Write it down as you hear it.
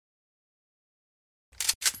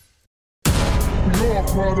We all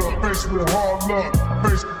product, faced with hard luck.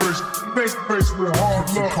 Faced with hard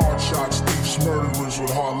Pimps luck. and card shots, thieves, murderers with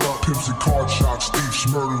hard luck. Pimps and card shots, thieves,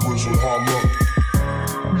 murderers with hard luck.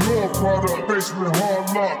 We all product, faced with hard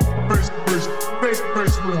luck. Faced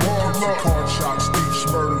with hard Pimps and luck. card shots, thieves,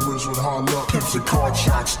 murderers with hard luck. Pimps and card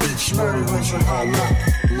shots, thieves, murderers with hard luck.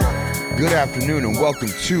 Good afternoon and welcome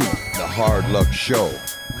to the Hard Luck Show.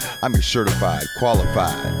 I'm your certified,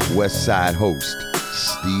 qualified West Side host,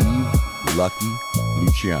 Steve Lucky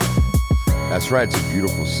Luciano. That's right, it's a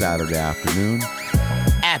beautiful Saturday afternoon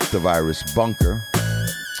at the Virus Bunker.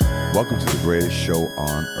 Welcome to the greatest show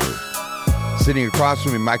on earth. Sitting across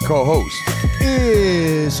from me, my co-host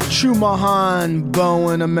is Chumahan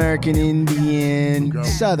Bowen, American Indian,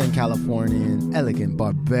 Southern Californian, elegant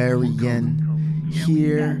barbarian,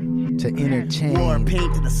 here to entertain war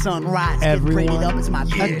paint to the sunrise. everyone. Get prayed up as my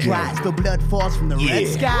blood dries. The blood falls from the red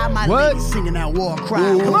sky. My What? lady singing that war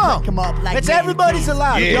cry. Ooh, come on. Come up like It's Lady everybody's Gaga.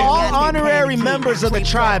 allowed. Yeah. You're all Gotta be honorary panicky. members of the Draped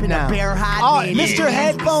tribe up in a now. bear hide, Oh, man. Mr. Yeah.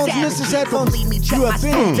 Headphones, Savages. Mrs. Headphones, Believe me, check you my have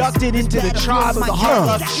been stats. inducted into the Better tribe close of the my Hard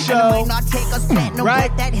Luck eyes. Show. And I may not take us back, no, Right?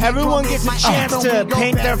 but that head Everyone drum gets a is chance my to anthem.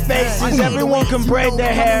 paint their faces. Everyone can braid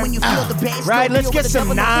their hair. Right? Let's get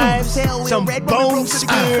some knives, some bone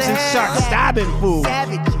spears, and start stabbing fools.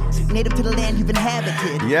 Native to the land you've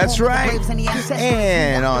inhabited. Yes, right.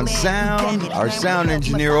 And on sound, our sound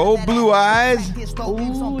engineer, Old Blue Eyes.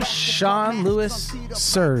 Ooh, Sean Lewis,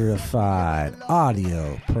 certified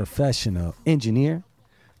audio professional engineer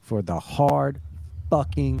for the Hard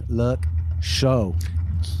Fucking Luck Show.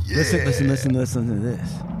 Listen to this.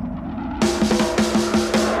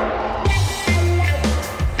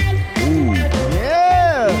 Ooh,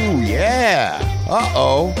 Yeah. ooh, yeah.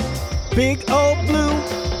 Uh-oh. Big old blue.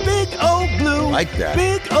 Like that.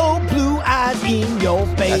 Big old blue eyes in your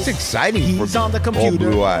face. That's exciting. He's for on the computer. Old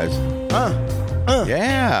Blue Eyes.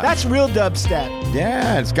 Yeah. That's real dubstep.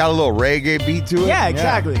 Yeah, it's got a little reggae beat to it. Yeah,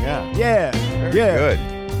 exactly. Yeah. Yeah. Very Yeah. good.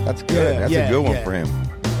 That's good. Yeah, That's yeah, a good one yeah. for him.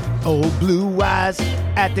 Old blue eyes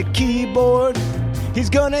at the keyboard. He's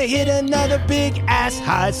gonna hit another big ass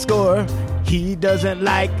high score. He doesn't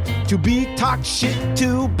like to be talked shit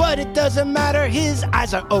to, but it doesn't matter. His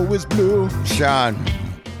eyes are always blue. Sean.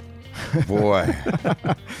 Boy.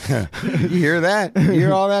 You hear that? You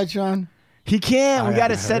hear all that, Sean? He can't. We got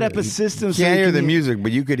to set up a system. You can't hear the music,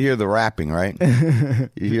 but you could hear the rapping, right? You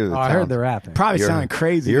hear the Oh, I heard the rapping. Probably You sounding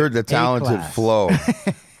crazy. You heard the talented class. flow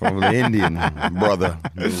from the Indian brother.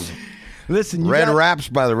 Listen, you Red got- Raps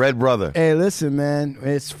by the Red Brother. Hey, listen, man.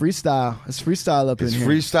 It's freestyle. It's freestyle up It's in here.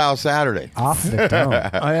 Freestyle Saturday. Off the dome.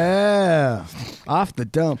 Oh, yeah. Off the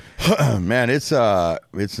dump. Man, it's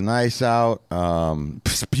nice out.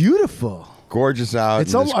 It's beautiful. Gorgeous out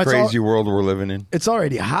It's in this almo- it's crazy world we're living in. It's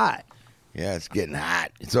already hot. Yeah, it's getting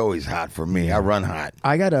hot. It's always hot for me. I run hot.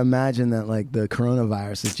 I gotta imagine that like the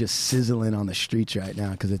coronavirus is just sizzling on the streets right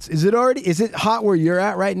now because is it hot where you're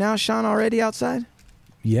at right now, Sean? Already outside?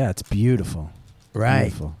 Yeah, it's beautiful. Right.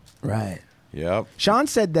 Beautiful. Right. Yep. Sean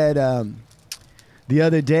said that the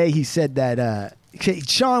other day. He said that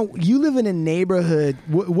Sean, you live in a neighborhood.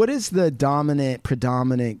 What is the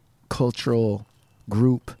predominant cultural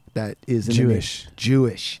group that is in Jewish.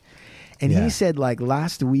 Jewish. And Yeah. he said like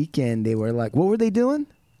last weekend they were like, what were they doing?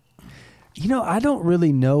 You know, I don't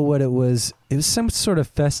really know what it was. It was some sort of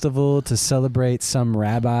festival to celebrate some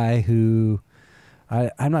rabbi who,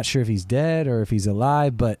 I'm not sure if he's dead or if he's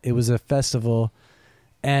alive, but it was a festival.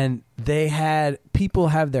 And they had people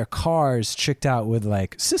have their cars tricked out with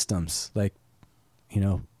like systems, like,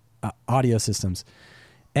 audio systems.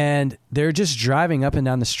 And they're just driving up and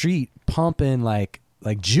down the street, pumping like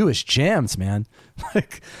Jewish jams, man.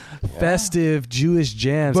 Like festive Jewish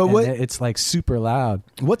jams. But And what- it's like super loud.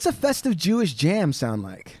 What's a festive Jewish jam sound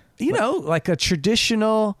like? Like a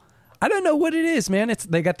traditional, I don't know what it is, man.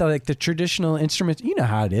 They got the traditional instruments. You know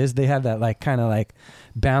how it is. They have that like kind of like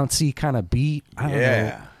bouncy kind of beat. I don't know.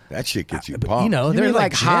 Yeah. That shit gets you But, pumped. they're mean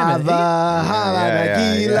like jamming.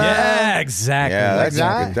 Yeah, Exactly. Yeah, that's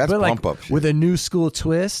Exactly. that's but like pump up shit. with a new school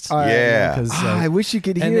twist. All right, Yeah. 'cause, I wish you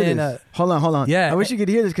could and hear then, this. Hold on. yeah. I wish you could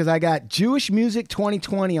hear this because I got Jewish Music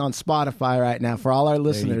 2020 on Spotify right now for all our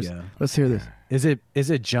listeners. go. Let's hear this. Is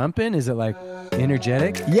it jumping? Is it like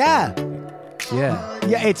energetic? Yeah. Yeah.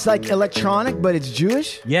 Yeah, it's like electronic, but it's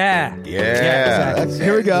Jewish. Yeah. Yeah, exactly. that's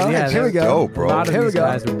Here we go. Yeah, Here we that's go. dope, bro. A lot of Here we these go.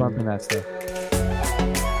 guys are bumping that stuff.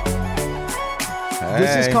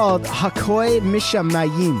 This is Hey. called Hakoi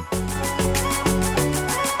Mishamayim.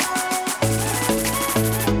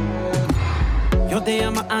 יודע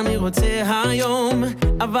מה אני רוצה היום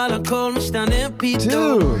אבל הכל משתנה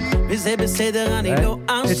פתאום וזה בסדר אני לא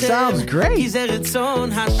It sounds great. כי זה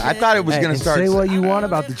רצון השם I thought it was going to start. Say what you want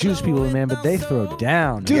about the Jewish people, man, but they throw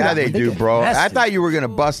down. Dude, Yeah, they do, bro. I invested. thought you were going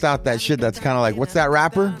to bust out that shit that's kind of like, what's that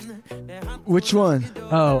rapper? Which one?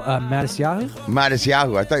 Oh, Matisyahu?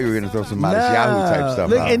 Matisyahu. I thought you were going to throw some Matisyahu type stuff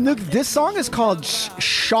Look, out. and look, this song is called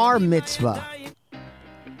Shar Mitzvah.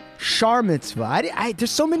 Shar Mitzvah.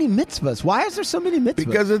 There's so many mitzvahs. Why is there so many mitzvahs?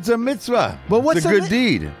 Because it's a mitzvah. But what's it's a a good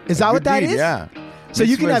deed. Is that It's a what that good deed, is? Yeah. So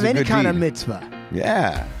you can Mitzvah have is a any good kind of deed. mitzvah.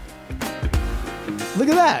 Yeah. Look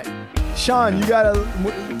at that. Sean, you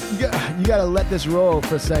gotta let this roll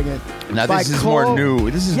for a second. Now By this is Cole- more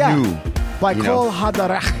new. This is new. By you Kol know.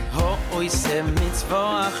 Hadarach. אוי זה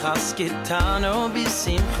מצווה חסקתנו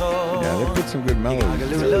בשמחו Yeah, they put some good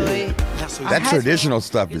melodies. That traditional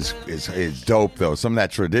stuff is dope though. Some of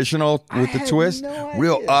that traditional with the had twist, no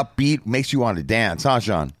real idea. upbeat, makes you want to dance, huh,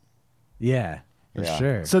 Sean? Yeah, for Yeah.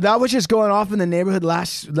 sure. So that was just going off in the neighborhood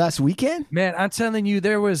last weekend? Man, I'm telling you,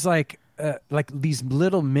 there was like these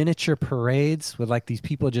little miniature parades with like these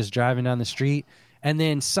people just driving down the street, and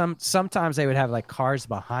then sometimes they would have like cars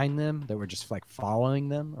behind them that were just like following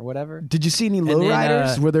them or whatever. Did you see any And then,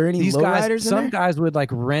 lowriders? Were there any these guys? lowriders in Some there? guys would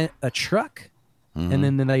like rent a truck, and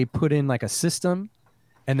then they put in like a system,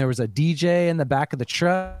 and there was a DJ in the back of the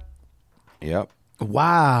truck. Yep.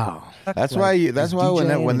 Wow. That's like, why. That's just why when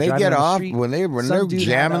DJing when and they driving get down the off, street. when they're Some dude had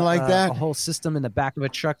jamming like a that, whole system in the back of a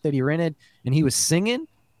truck that he rented, and he was singing.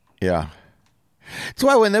 yeah. That's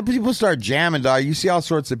why when the people start jamming, dog, you see all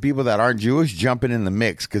sorts of people that aren't Jewish jumping in the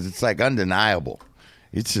mix because it's like undeniable.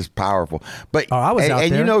 It's just powerful. But Oh, I was out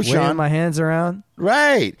and there you know, waving Sean, my hands around.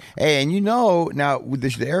 right? Hey, and you know, now with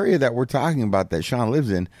the area that we're talking about that Sean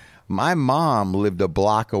lives in, my mom lived a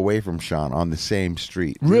block away from Sean on the same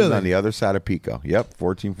street. She lived Really? on the other side of Pico. Yep,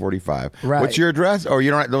 1445. Right. What's your address? Oh,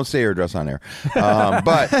 you don't say your address on there.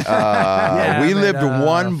 But we I'm lived at,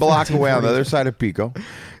 one block away on the other side of Pico,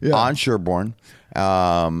 on Sherborne.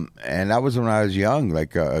 And that was when I was young,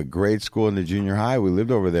 like grade school and the junior high. We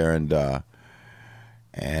lived over there,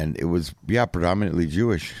 and it was predominantly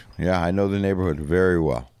Jewish. Yeah, I know the neighborhood very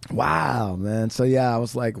well. Wow, man. So yeah, I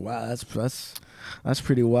was like, wow, that's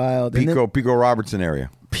pretty wild. And then Pico Robertson area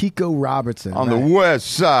Pico Robertson on right. the west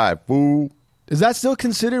side, fool. Is that still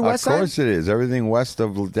considered west Of side? course it is. Everything west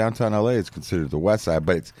of downtown LA is considered the west side,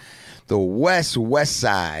 but it's the west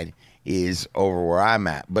side is over where I'm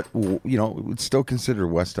at. But you know, it's still considered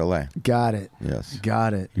West LA. Got it. Yes.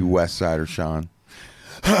 Got it. You West Sider, Sean.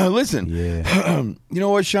 Listen, Yeah. you know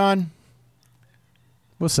what, Sean?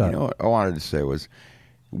 What's up? You know what I wanted to say was,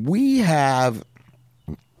 we have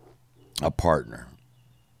a partner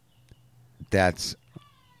that's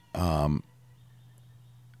an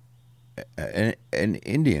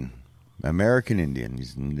Indian, American Indian.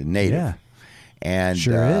 He's native. Yeah. And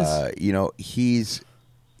Sure is. you know, he's,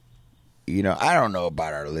 you know, I don't know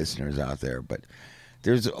about our listeners out there, but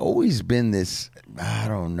there's always been this, I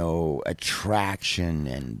don't know, attraction.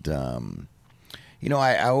 And, you know,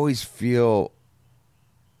 I always feel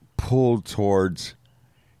pulled towards,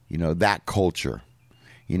 you know, that culture,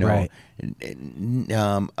 you know, Right.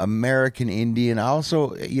 American Indian. I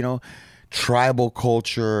also, you know, tribal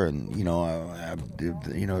culture, and you know, I've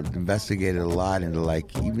you know, investigated a lot into like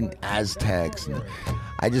even Aztecs, and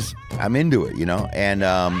I'm into it, you know. And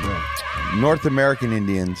North American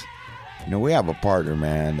Indians, you know, we have a partner,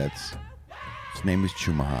 man. His name is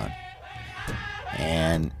Chumahan,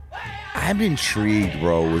 and I'm intrigued,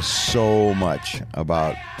 bro, with so much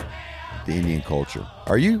about the Indian culture.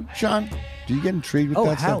 Are you, Sean? Do you get intrigued with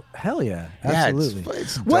that stuff? Hell yeah. Yeah, Absolutely.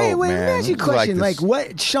 it's dope, Wait, let man. me ask you a It's question. this- Like,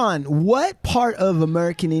 what, Sean, what part of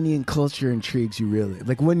American Indian culture intrigues you really?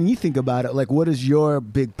 Like, when you think about it, like, what is your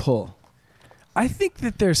big pull? I think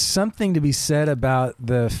that there's something to be said about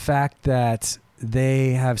the fact that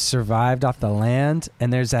they have survived off the land,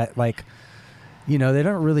 and there's that, like, you know, they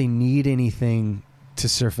don't really need anything to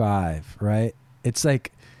survive, right? It's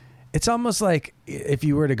like, it's almost like if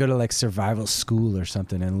you were to go to like survival school or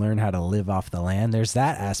something and learn how to live off the land, there's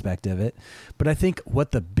that aspect of it. But I think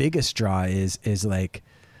what the biggest draw is like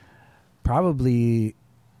probably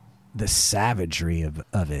the savagery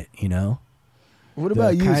of it, you know? What The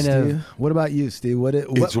about you, kind of- Steve? What about you, Steve?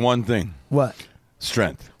 It's one thing. What?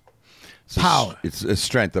 Strength. Power. It's a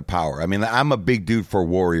strength of power. I mean, I'm a big dude for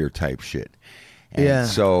warrior type shit. And Yeah,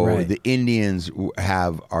 so right. the Indians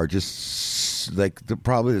are just like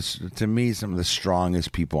to me, some of the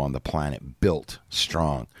strongest people on the planet, built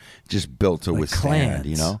strong, just built to Like withstand, clans.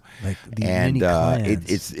 you know? Like these and mini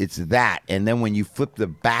clans. it's that. And then when you flip the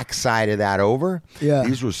backside of that over, Yeah.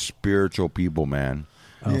 these were spiritual people, man.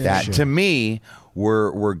 Oh, for That sure. to me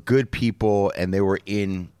were good people, and they were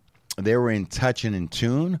in touch and in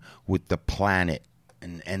tune with the planet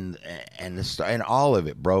and all of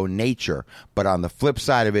it, bro, nature. But on the flip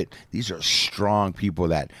side of it, these are strong people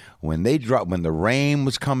that when the rain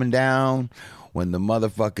was coming down, when the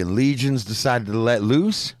motherfucking legions decided to let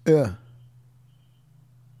loose, Yeah.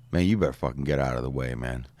 man, you better fucking get out of the way,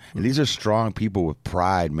 man. And these are strong people with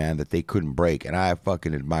pride, man, that they couldn't break. And I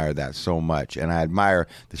fucking admire that so much. And I admire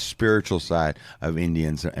the spiritual side of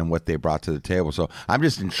Indians and what they brought to the table. So I'm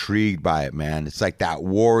just intrigued by it, man. It's like that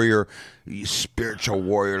warrior, spiritual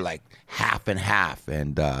warrior, like half and half.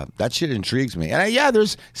 And that shit intrigues me. And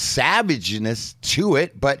there's savageness to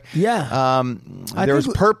it, but there's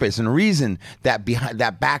purpose and reason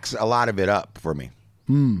that backs a lot of it up for me.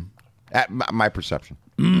 At my perception.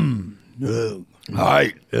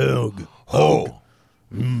 Hi.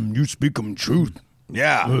 You speak them truth.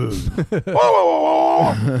 Yeah.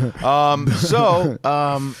 So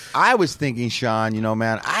I was thinking, Sean, you know,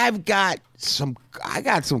 man, I got some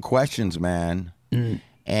questions, man.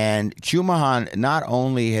 And Chumahan not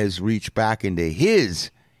only has reached back into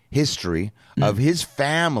his history of his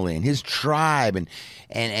family and his tribe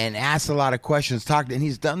and asked a lot of questions, and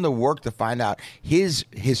he's done the work to find out his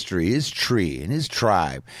history, his tree, and his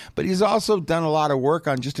tribe. But he's also done a lot of work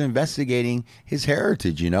on just investigating his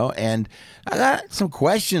heritage, you know. And I got some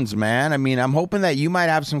questions, man. I mean, I'm hoping that you might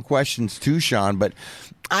have some questions too, Sean, but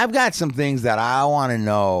I've got some things that I want to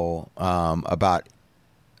know about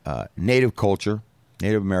Native culture,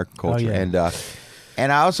 Native American culture.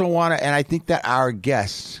 And I also want to, and I think that our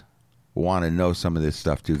guests want to know some of this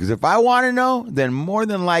stuff too. Because if I want to know, then more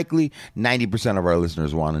than likely 90% of our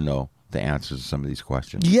listeners want to know the answers to some of these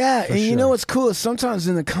questions. Yeah, and you know what's cool is sometimes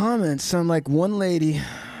in the comments, some like one lady,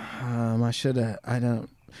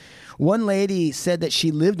 one lady said that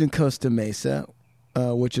she lived in Costa Mesa,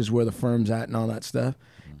 which is where the firm's at and all that stuff.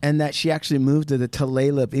 And that she actually moved to the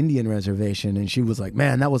Tulalip Indian Reservation, and she was like,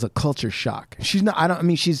 "Man, that was a culture shock." She's not.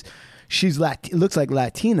 She's looks like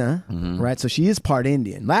Latina, right? So she is part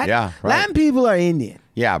Indian. Latin people are Indian.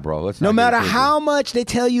 Yeah, bro. No matter how much they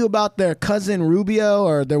tell you about their cousin Rubio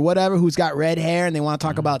or their whatever who's got red hair and they want to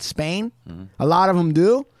talk about Spain, a lot of them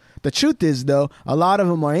do. The truth is, though, a lot of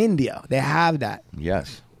them are India. They have that.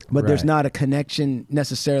 Yes. But there's not a connection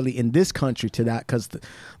necessarily in this country to that because the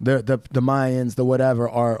Mayans, the whatever,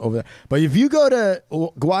 are over there. But if you go to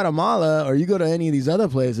Guatemala or you go to any of these other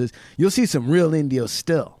places, you'll see some real Indios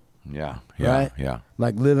still. Yeah. Right? Yeah.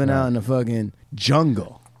 Like living out in the fucking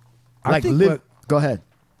jungle. Go ahead.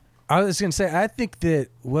 I was going to say, I think that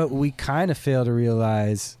what we kind of fail to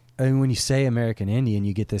realize, I mean, when you say American Indian,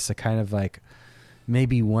 you get this kind of like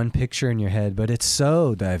maybe one picture in your head, but it's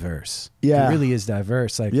so diverse. Yeah. It really is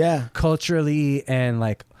diverse. Like culturally and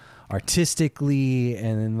like artistically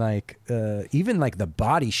and then like even like the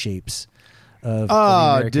body shapes of the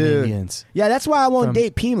American Indians. Yeah, that's why I won't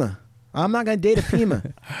date Pima. I'm not going to date a Pima.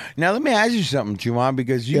 Now, let me ask you something, Juwan,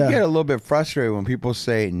 because you get a little bit frustrated when people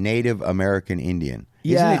say Native American Indian.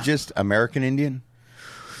 Isn't it just American Indian?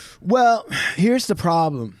 Well, here's the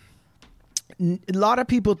problem. A lot of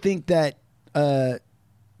people think that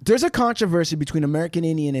there's a controversy between American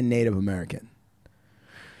Indian and Native American.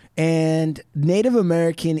 And Native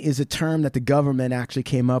American is a term that the government actually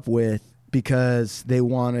came up with because they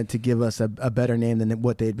wanted to give us a better name than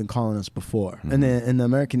what they'd been calling us before. And the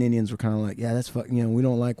American Indians were kind of like, yeah, that's we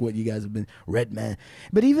don't like what you guys have been, red man.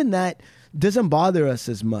 But even that doesn't bother us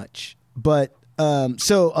as much. But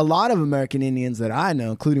so a lot of American Indians that I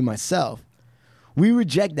know, including myself, we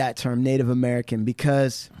reject that term Native American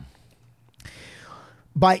because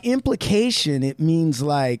by implication, it means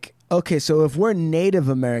like, okay, so if we're Native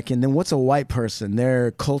American, then what's a white person?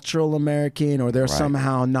 They're cultural American or they're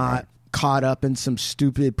somehow not caught up in some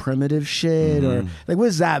stupid primitive shit or like, what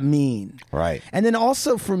does that mean? Right. And then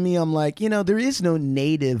also for me, I'm like, there is no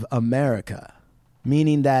Native America,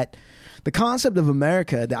 meaning that the concept of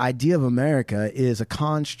America, the idea of America is a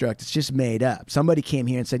construct. It's just made up. Somebody came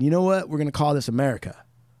here and said, you know what? We're going to call this America.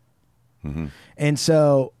 And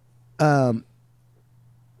so, so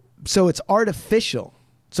it's artificial.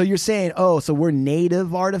 So you're saying, so we're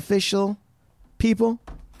native artificial people?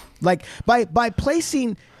 Like by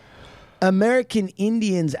placing American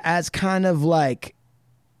Indians as kind of like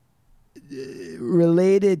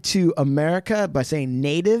related to America by saying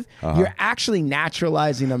native, you're actually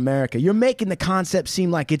naturalizing America. You're making the concept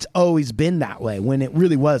seem like it's always been that way when it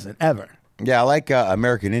really wasn't ever. Yeah, I like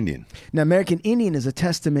American Indian. Now, American Indian is a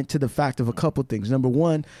testament to the fact of a couple things. Number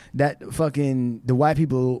one, that fucking the white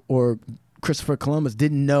people or Christopher Columbus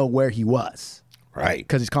didn't know where he was. Right.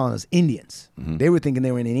 Because he's calling us Indians. They were thinking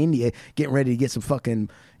they were in India getting ready to get some fucking,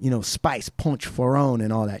 spice, punch, foron,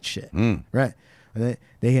 and all that shit. Right. They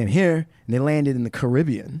came here, and they landed in the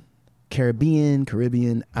Caribbean,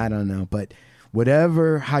 I don't know. But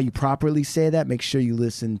how you properly say that, make sure you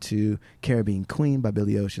listen to Caribbean Queen by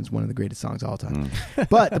Billy Ocean. It's one of the greatest songs of all time.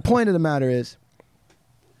 But the point of the matter is,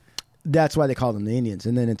 that's why they call them the Indians.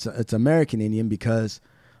 And then it's American Indian because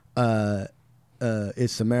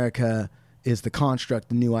it's America is the construct,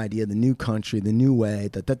 the new idea, the new country, the new way,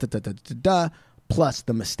 plus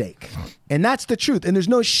the mistake. And that's the truth. And there's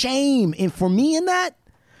no shame for me in that.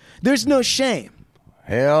 There's no shame.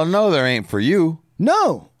 Hell no, there ain't for you.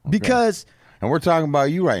 No, because... And we're talking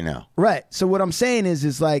about you right now. Right. So what I'm saying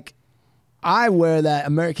is like, I wear that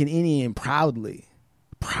American Indian proudly.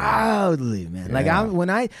 Proudly, man. Yeah.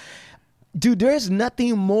 Like, dude, there's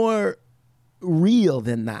nothing more real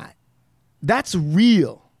than that. That's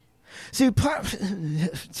real. See,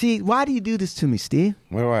 why do you do this to me, Steve?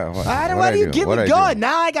 Why do you get me going?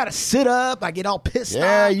 Now I got to sit up. I get all pissed off.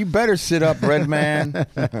 Yeah, you better sit up, Red Man.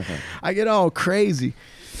 I get all crazy.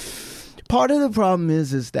 Part of the problem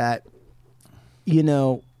is that,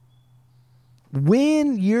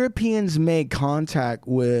 when Europeans made contact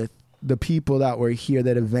with the people that were here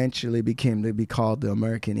that eventually became to be called the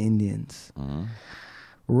American Indians,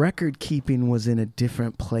 record keeping was in a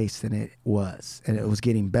different place than it was, and it was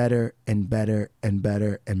getting better and better and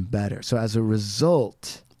better and better. So as a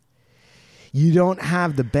result, you don't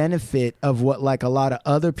have the benefit of what like a lot of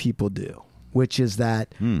other people do, which is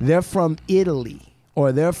that they're from Italy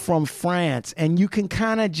or they're from France, and you can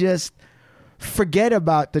kind of just forget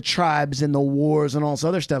about the tribes and the wars and all this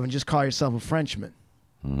other stuff and just call yourself a Frenchman.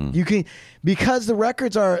 You can, because the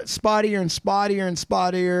records are spottier and spottier and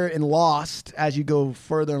spottier and lost as you go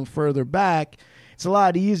further and further back. It's a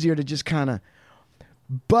lot easier to just kind of,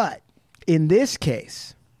 but in this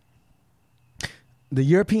case, the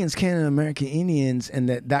Europeans, Canada, American Indians, and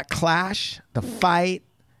that clash, the fight,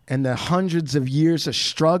 and the hundreds of years of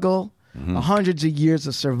struggle, hundreds of years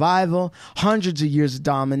of survival, hundreds of years of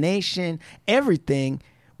domination, everything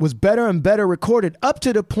was better and better recorded up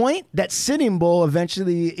to the point that Sitting Bull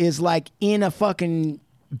eventually is like in a fucking,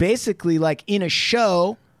 basically like in a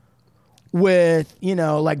show with,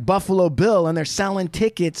 like Buffalo Bill, and they're selling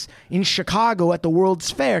tickets in Chicago at the World's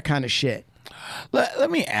Fair kind of shit. Let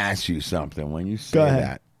me ask you something when you say Go ahead.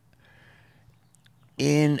 that.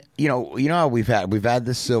 How we've had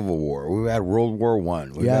the Civil War, we've had World War I,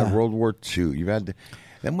 we've had World War II,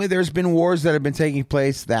 there's been wars that have been taking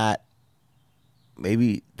place that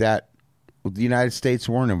maybe that the United States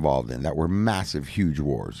weren't involved in, that were massive, huge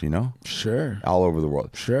wars, Sure. All over the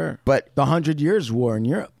world. Sure. But the 100 Years' War in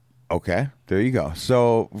Europe. Okay, there you go.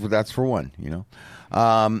 So that's for one,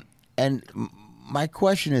 And my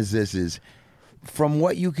question is this, from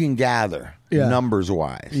what you can gather,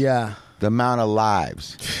 numbers-wise, the amount of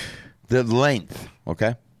lives, the length,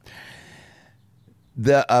 okay?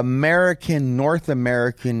 The North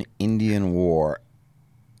American Indian War,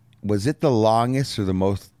 was it the longest or the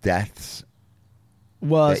most deaths?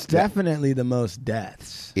 Well, it's definitely the most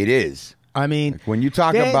deaths. It is. I mean, like when you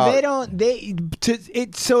talk so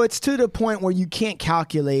it's to the point where you can't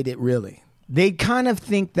calculate it really. They kind of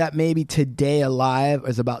think that maybe today alive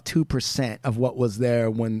is about 2% of what was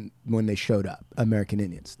there when they showed up. American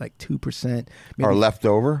Indians, like 2% are left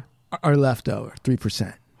over. Are left over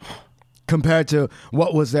 3% compared to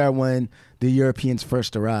what was there when the Europeans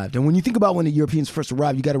first arrived. And when you think about when the Europeans first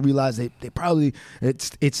arrived, you got to realize they probably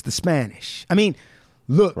it's the Spanish. I mean,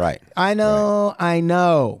 look, right? I know.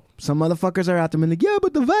 Some motherfuckers are out there and like, yeah,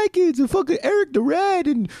 but the Vikings and fucking Eric the Red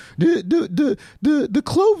and the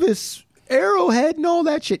Clovis Arrowhead and all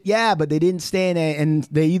that shit. Yeah, but they didn't stay in there, and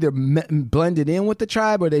they either blended in with the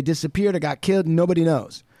tribe or they disappeared or got killed, and nobody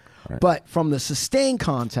knows. Right. But from the sustained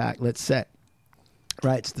contact, let's say,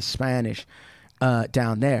 right, it's the Spanish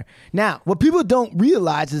down there. Now, what people don't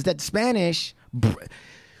realize is that the Spanish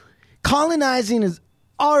colonizing is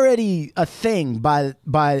already a thing by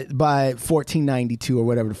 1492 or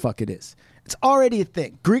whatever the fuck it is. It's already a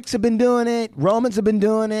thing. Greeks have been doing it. Romans have been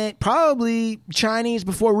doing it. Probably Chinese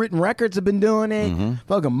before written records have been doing it.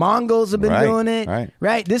 Fucking Mongols have been doing it.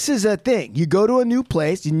 Right. This is a thing. You go to a new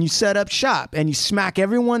place and you set up shop and you smack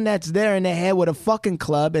everyone that's there in the head with a fucking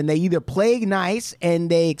club, and they either play nice and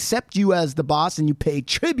they accept you as the boss and you pay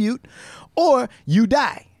tribute, or you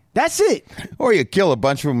die. That's it. Or you kill a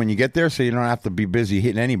bunch of them when you get there, so you don't have to be busy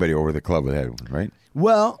hitting anybody over the club with the head, right?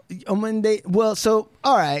 Well,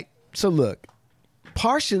 all right. So look,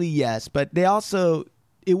 partially yes, but they also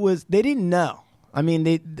they didn't know. I mean,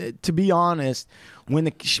 they to be honest, when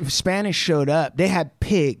the Spanish showed up, they had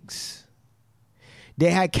pigs.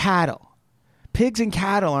 they had cattle. Pigs and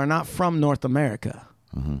cattle are not from North America.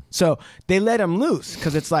 So they let them loose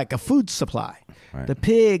because it's like a food supply. Right. The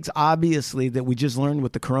pigs, obviously, that we just learned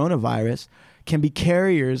with the coronavirus, can be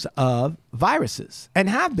carriers of viruses and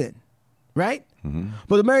have been, right?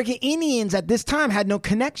 But American Indians at this time had no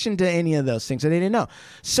connection to any of those things, so they didn't know.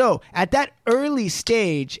 So at that early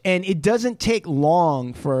stage, and it doesn't take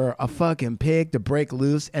long for a fucking pig to break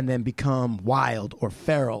loose and then become wild or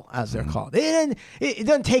feral, as they're called. It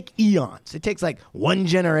doesn't take eons. It takes like one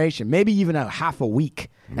generation, maybe even a half a week,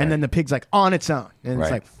 and then the pig's like on its own, and it's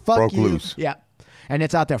like fuck Broke you, loose. yeah. And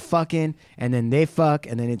it's out there fucking, and then they fuck,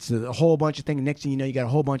 and then it's a whole bunch of things. Next thing you know, you got a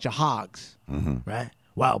whole bunch of hogs, right?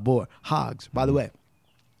 Wild boar, hogs. By the way,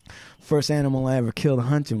 first animal I ever killed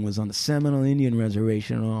hunting was on the Seminole Indian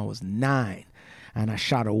Reservation when I was 9. And I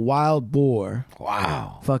shot a wild boar.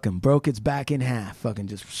 Wow. Fucking broke its back in half. Fucking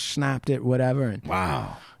just snapped it, whatever. And,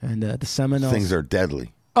 Wow. And the Seminoles. Things are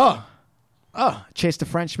deadly. Chased a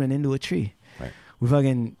Frenchman into a tree. Right. We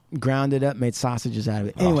fucking ground it up, made sausages out of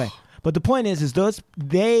it. Anyway, but the point is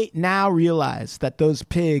they now realize that those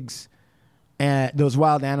pigs, those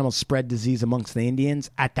wild animals spread disease amongst the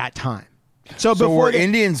Indians at that time. So were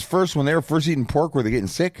Indians first, when they were first eating pork, were they getting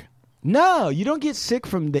sick? No, you don't get sick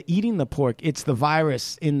from eating the pork. It's the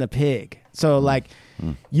virus in the pig. So like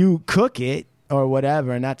you cook it or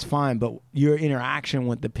whatever, and that's fine. But your interaction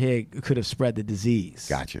with the pig could have spread the disease.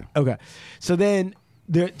 Gotcha. Okay. So then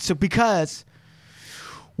because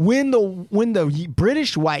when the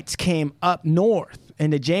British whites came up north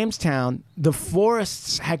into Jamestown, the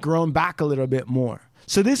forests had grown back a little bit more.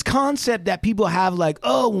 So this concept that people have like,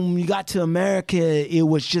 oh, when we got to America, it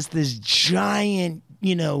was just this giant,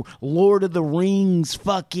 Lord of the Rings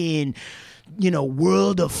fucking,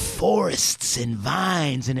 world of forests and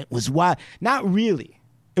vines, and it was wild. Not really.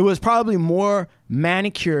 It was probably more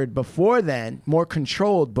manicured before then, more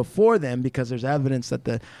controlled before then, because there's evidence that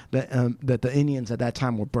the Indians at that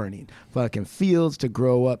time were burning fucking fields to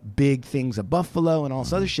grow up big things of buffalo and all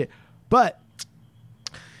this other shit. But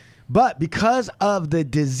because of the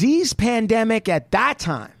disease pandemic at that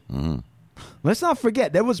time, let's not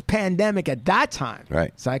forget there was a pandemic at that time.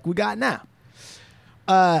 Right. It's like we got now.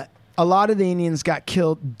 A lot of the Indians got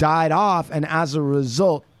killed, died off, and as a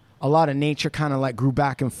result, a lot of nature kind of like grew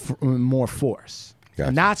back in more force. Gotcha.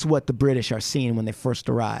 And that's what the British are seeing when they first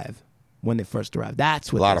arrive.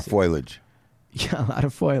 That's what A lot of foliage. Yeah, a lot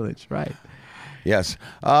of foliage, right. Yes.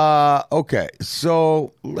 Okay.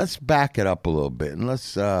 So let's back it up a little bit, and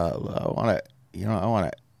let's. I want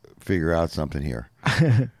to figure out something here.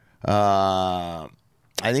 I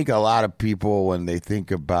think a lot of people, when they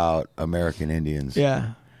think about American Indians,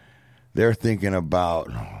 they're thinking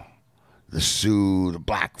about the Sioux, the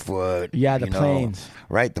Blackfoot, the Plains,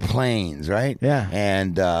 right? The Plains, right? Yeah,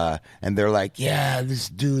 and they're like, yeah, this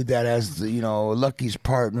dude that has Lucky's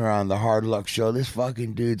partner on the Hard Luck Show, this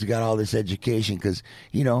fucking dude's got all this education because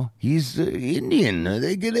he's Indian.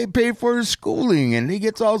 They pay for his schooling and he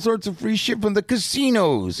gets all sorts of free shit from the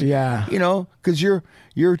casinos. Yeah, because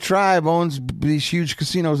your tribe owns these huge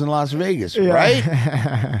casinos in Las Vegas,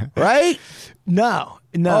 right? Right? No.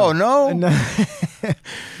 Oh, no?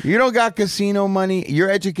 You don't got casino money? Your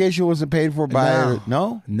education wasn't paid for by...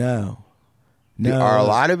 No? No. Are a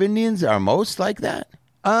lot of Indians, are most like that?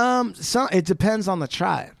 It depends on the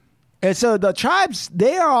tribe. And so the tribes,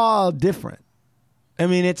 they are all different. I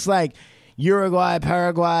mean, it's like Uruguay,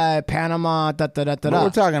 Paraguay, Panama, da-da-da-da-da. But we're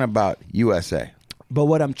talking about USA. But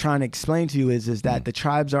what I'm trying to explain to you is that the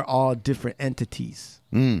tribes are all different entities.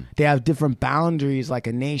 They have different boundaries like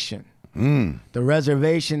a nation. The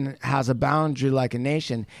reservation has a boundary like a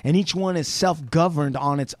nation, and each one is self-governed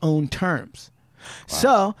on its own terms. Wow.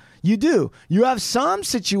 So you have some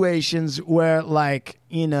situations where, like,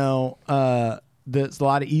 there's a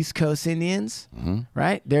lot of East Coast Indians,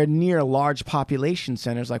 right? They're near large population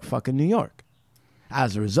centers like fucking New York.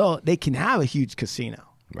 As a result, they can have a huge casino.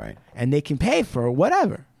 Right. And they can pay for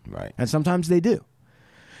whatever. Right. And sometimes they do.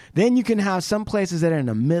 Then you can have some places that are in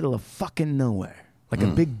the middle of fucking nowhere. Like a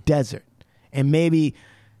big desert. And maybe,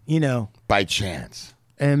 by chance.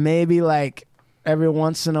 And maybe like every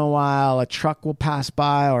once in a while a truck will pass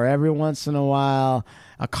by, or every once in a while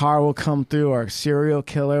a car will come through, or a serial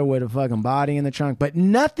killer with a fucking body in the trunk. But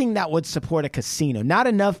nothing that would support a casino. Not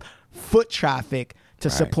enough foot traffic to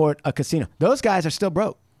support a casino. Those guys are still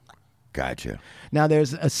broke. Gotcha. Now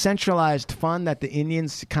there's a centralized fund that the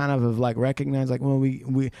Indians kind of have like recognized, like,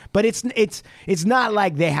 well, but it's not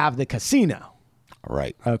like they have the casino.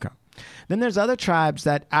 Right. Okay. Then there's other tribes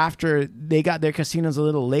that after they got their casinos a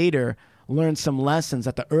little later learned some lessons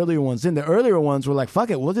that the earlier ones didn't. The earlier ones were like,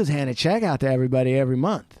 fuck it, we'll just hand a check out to everybody every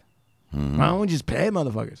month. Why don't we just pay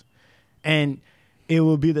motherfuckers? And it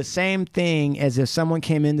would be the same thing as if someone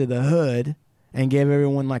came into the hood and gave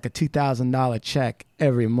everyone like a $2,000 check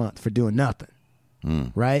every month for doing nothing.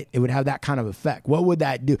 Right? It would have that kind of effect. What would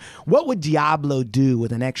that do? What would Diablo do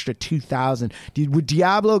with an extra $2,000? Would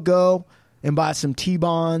Diablo go and buy some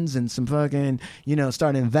T-bonds and some fucking,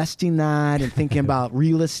 start investing that and thinking about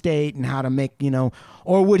real estate and how to make,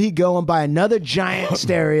 or would he go and buy another giant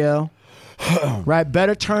stereo, right?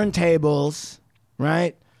 Better turntables,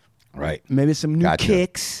 right? Right. Maybe some new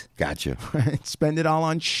kicks. Gotcha. Right? Spend it all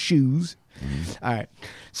on shoes. All right.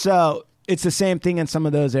 So it's the same thing in some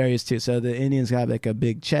of those areas too. So the Indians got like a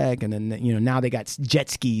big check, and then now they got jet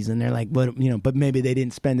skis, and they're like, but maybe they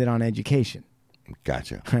didn't spend it on education.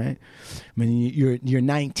 Gotcha. Right. I mean, you're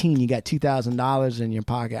 19, you got $2,000 in your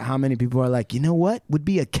pocket. How many people are like, you know what would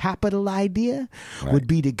be a capital idea? Right. Would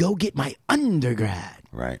be to go get my undergrad.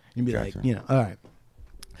 Right. You'd be Gotcha. like, all right.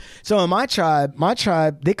 So in my tribe,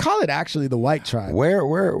 they call it actually the white tribe.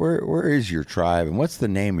 Where is your tribe, and what's the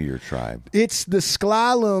name of your tribe? It's the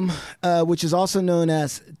Sklalum, which is also known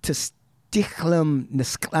as Testichlum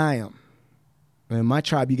Nisclayum. In my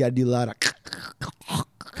tribe, you got to do a lot of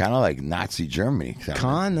Kind of like Nazi Germany.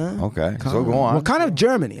 Kinda. Okay. So go on. Well, kind of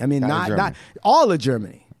Germany. I mean, Kinda not Germany. all of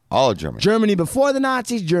Germany. All of Germany. Germany before the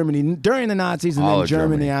Nazis, Germany during the Nazis, and All then of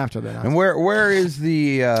Germany Germany. after the Nazis. And where is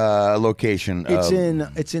the location? It's of in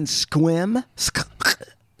Squim.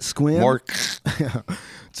 Squim. More.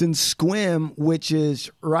 It's in Squim, which is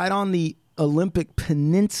right on the Olympic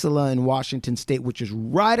Peninsula in Washington State, which is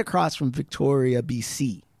right across from Victoria,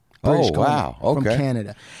 BC. British Oh, Columbia, wow. Okay. From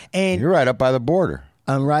Canada. And You're right up by the border.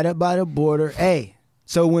 I'm right up by the border. Hey,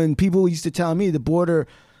 so when people used to tell me the border,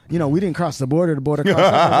 we didn't cross the border crossed.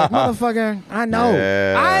 I was like, motherfucker, I know.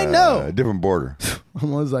 Yeah, I know. Different border. I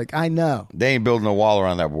was like, I know. They ain't building a wall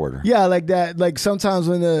around that border. Yeah, like that. Like sometimes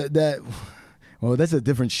when well, that's a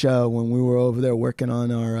different show when we were over there working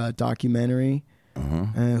on our documentary.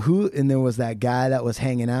 And there was that guy that was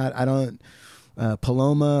hanging out.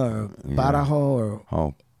 Paloma or Barajo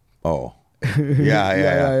or Oh.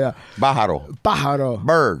 Yeah. Pájaro.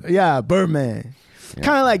 Bird. Yeah, Birdman.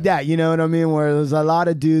 Kind of like that, you know what I mean? Where there's a lot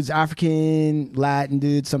of dudes, African, Latin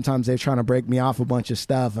dudes, sometimes they're trying to break me off a bunch of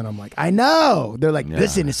stuff, and I'm like, I know. They're like,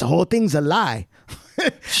 listen, the whole thing's a lie.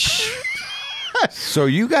 So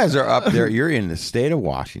you guys are up there. You're in the state of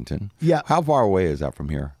Washington. Yeah. How far away is that from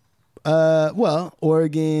here? Well,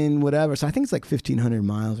 Oregon, whatever. So I think it's like 1,500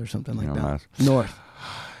 miles or something like that. Miles. North.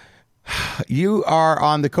 You are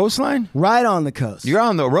on the coastline? Right on the coast. You're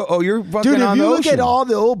on the road. Oh, you're fucking Dude, if on the you look ocean. at all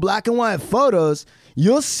the old black and white photos,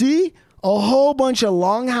 you'll see a whole bunch of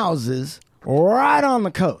long houses right on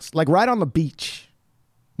the coast, like right on the beach.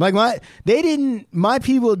 Like my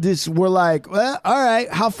people just were like, well, all right,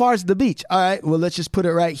 how far is the beach? All right, well, let's just put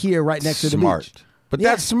it right here, right next to the beach. But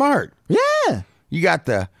that's smart. Yeah. We got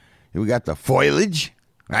the foliage,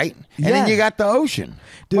 right? And then you got the ocean.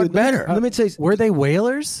 Dude, what better? Let me tell you. Were they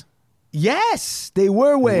whalers? Yes, they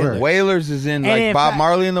were whalers. Whalers is in like in Bob fact-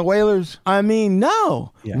 Marley and the Whalers? I mean,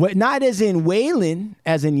 no. Yeah. Not as in whaling,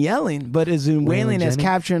 as in yelling, but as in whaling as Jenny?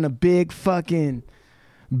 capturing a big fucking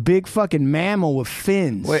mammal with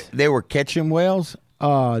fins. Wait, they were catching whales?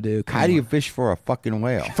 Oh, dude. How do you fish for a fucking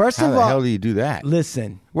whale? First How of the all- hell do you do that?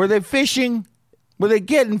 Listen. Were they fishing? Were they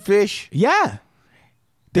getting fish? Yeah.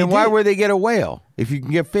 Then why did. would they get a whale if you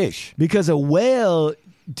can get fish? Because a whale,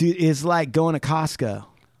 dude, is like going to Costco.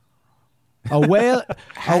 A whale.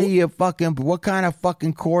 How do you what kind of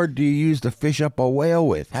fucking cord do you use to fish up a whale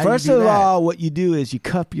with? How do you First do of that? all, what you do is you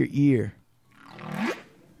cup your ear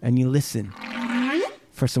and you listen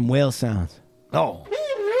for some whale sounds. Oh.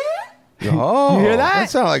 Oh, You hear that? That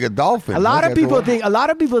sounds like a dolphin. A lot Look of at the people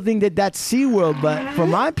whale. think that that's SeaWorld, but for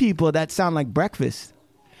my people, that sound like breakfast.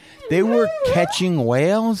 They were catching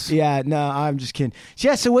whales? Yeah, no, I'm just kidding.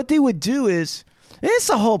 Yeah, so what they would do is, it's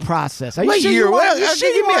a whole process. Are you What sure year? you want, Well, you sure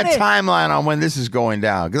you give me want a it? timeline on when this is going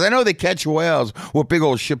down. Because I know they catch whales with big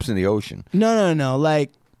old ships in the ocean. No,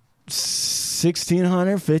 like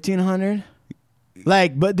 1,600, 1,500.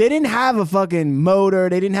 Like, but they didn't have a fucking motor.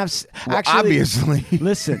 They didn't have, actually. Obviously.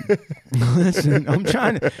 Listen, I'm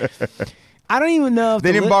trying to, I don't even know if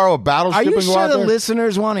They didn't borrow a Are battleship you and go sure out the there?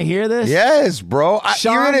 listeners want to hear this? Yes, bro.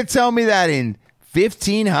 Sean? You're going to tell me that in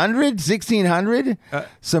 1,500, 1,600,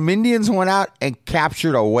 some Indians went out and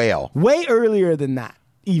captured a whale. Way earlier than that,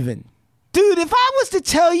 even. Dude, if I was to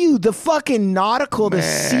tell you the fucking nautical, the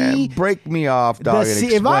sea... break me off, dog, and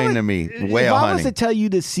explain to me whale If I hunting. was to tell you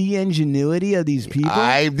the sea ingenuity of these people...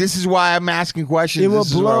 This is why I'm asking questions. It will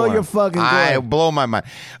This is blow what I your want. fucking I gourd. blow my mind.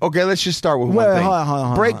 Okay, let's just start with one thing. Hold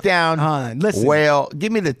on. Break down Hold on. Listen. whale.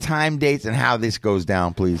 Give me the time, dates, and how this goes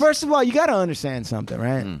down, please. First of all, you got to understand something,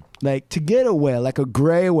 right? Like, to get a whale, like a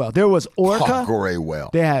gray whale, there was orca. Oh, gray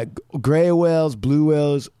whale. They had gray whales, blue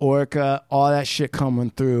whales, orca, all that shit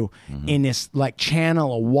coming through in this like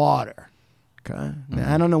channel of water. Okay,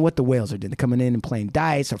 now, I don't know what the whales are doing. They're coming in and playing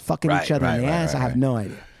dice or fucking each other in the ass. I have no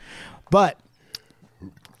idea. But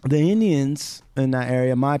the Indians in that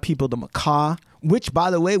area, my people, the Macaw, which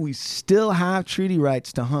by the way, we still have treaty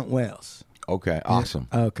rights to hunt whales. Okay, awesome.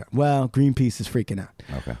 Okay, well, Greenpeace is freaking out.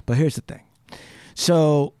 Okay, but here's the thing.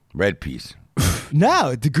 So. red piece.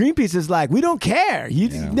 No, the Greenpeace is like, we don't care. You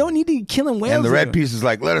don't need to be killing whales. And the red piece is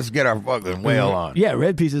like, let us get our fucking whale on. Yeah,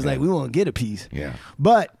 red piece is like, we won't get a piece. Yeah.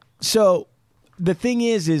 But so the thing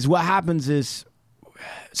is what happens is,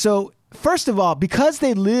 so first of all, because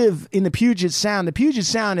they live in the Puget Sound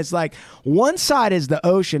is like one side is the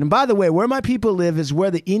ocean. And by the way, where my people live is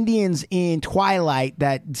where the Indians in Twilight,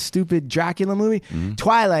 that stupid Dracula movie,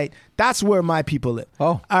 Twilight, that's where my people live.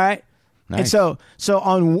 Oh. All right. Nice. And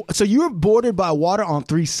so you're bordered by water on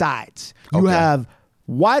three sides. You have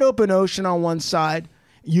wide open ocean on one side.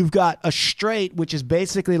 You've got a strait, which is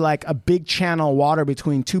basically like a big channel of water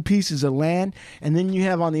between two pieces of land. And then you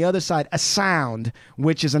have on the other side a sound,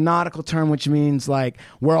 which is a nautical term, which means like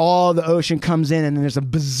where all the ocean comes in and then there's a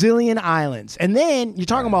bazillion islands. And then you're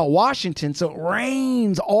talking about Washington. So it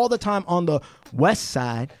rains all the time on the west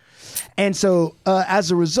side. And so,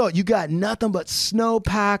 as a result, you got nothing but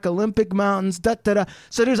snowpack, Olympic mountains, da-da-da.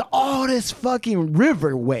 So there's all this fucking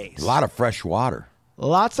riverways. A lot of fresh water.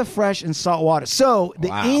 Lots of fresh and salt water. So the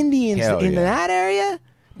Indians in that area,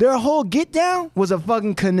 their whole get down was a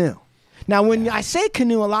fucking canoe. Now, when I say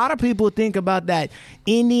canoe, a lot of people think about that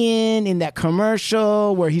Indian in that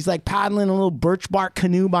commercial where he's like paddling a little birch bark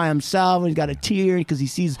canoe by himself and he's got a tear because he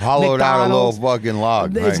sees hollowed McDonald's. out a little fucking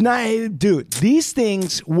log. It's not, dude. These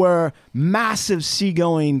things were massive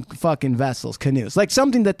seagoing fucking vessels, canoes, like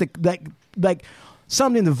something that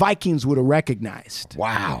something the Vikings would have recognized.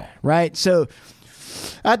 Wow. Right. So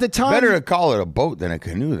at the time, better to call it a boat than a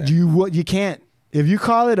canoe. Then you can't. If you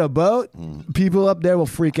call it a boat, people up there will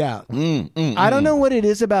freak out. I don't know what it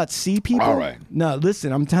is about sea people. All right. No,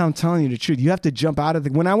 listen, I'm telling you the truth. You have to jump out of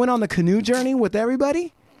when I went on the canoe journey with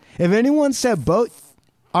everybody, if anyone said boat,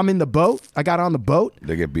 I'm in the boat, I got on the boat,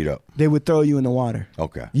 they get beat up. They would throw you in the water.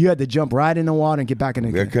 Okay. You had to jump right in the water and get back in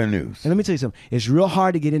the They're canoes. And let me tell you something. It's real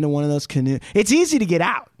hard to get into one of those canoes. It's easy to get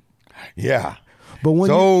out. Yeah. But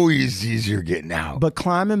when it's always easier getting out. But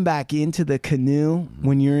climbing back into the canoe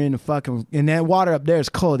when you're in the fucking... And that water up there is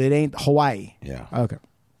cold. It ain't Hawaii. Yeah. Okay.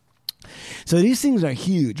 So these things are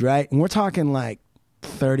huge, right? And we're talking like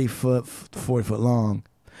 30 foot, 40 foot long.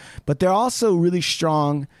 But they're also really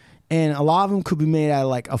strong. And a lot of them could be made out of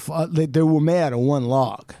like... they were made out of one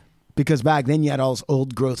log. Because back then you had all this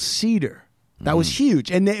old growth cedar. That was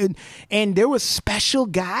huge. And there was special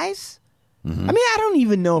guys... I mean, I don't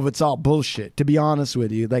even know if it's all bullshit, to be honest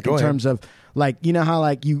with you. Like, terms of, like, you know how,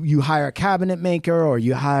 like, you hire a cabinet maker or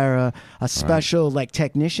you hire a special, like,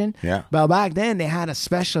 technician? Yeah. But back then, they had a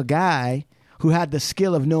special guy who had the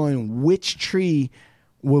skill of knowing which tree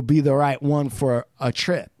will be the right one for a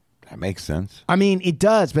trip. That makes sense. I mean, it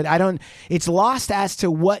does, but it's lost as to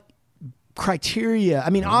what criteria. I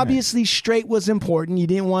mean, obviously straight was important. You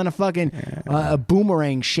didn't want a fucking a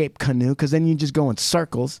boomerang shaped canoe because then you just go in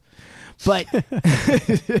circles. But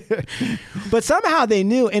but somehow they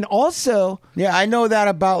knew. And also, yeah, I know that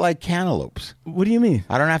about like cantaloupes. What do you mean?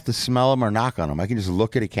 I don't have to smell them or knock on them. I can just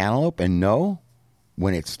look at a cantaloupe and know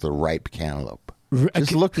when it's the ripe cantaloupe.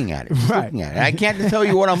 Just looking at it. Looking at it. I can't tell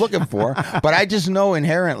you what I'm looking for, but I just know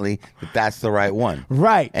inherently that that's the right one.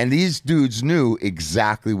 Right. And these dudes knew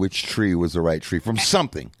exactly which tree was the right tree from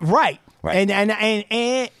something. Right. Right.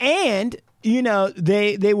 And you know,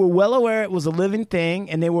 they were well aware it was a living thing,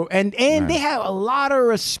 and they were and they have a lot of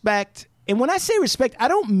respect. And when I say respect, I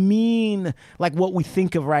don't mean like what we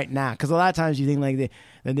think of right now, because a lot of times you think like the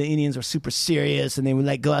Indians are super serious and they would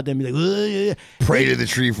like go out there and be like, pray to the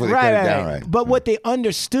tree before they cut it down. Right. But what they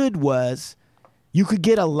understood was you could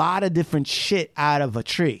get a lot of different shit out of a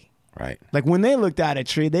tree. Right. Like when they looked at a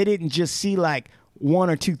tree, they didn't just see like one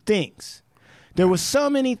or two things. There was so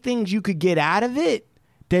many things you could get out of it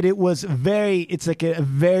that it's like a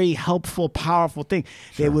very helpful, powerful thing.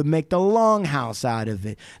 They would make the longhouse out of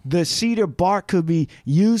it. The cedar bark could be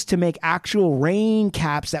used to make actual rain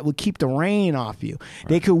caps that would keep the rain off you. Right.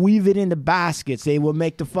 They could weave it into baskets. They would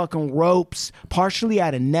make the fucking ropes partially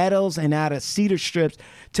out of nettles and out of cedar strips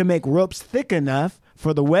to make ropes thick enough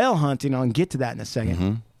for the whale hunting. I'll get to that in a second.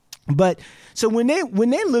 Mm-hmm. But so when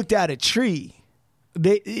they looked at a tree,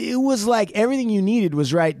 it was like everything you needed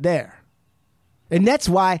was right there. And that's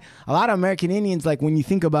why a lot of American Indians, like when you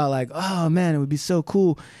think about like, oh man, it would be so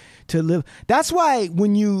cool to live. That's why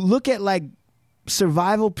when you look at like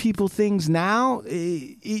survival people things now,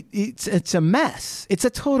 it's a mess. It's a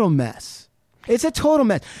total mess. It's a total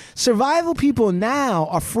mess. Survival people now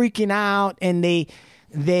are freaking out and they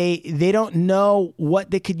don't know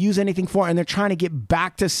what they could use anything for, and they're trying to get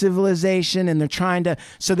back to civilization, and they're trying to,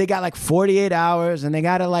 so they got like 48 hours and they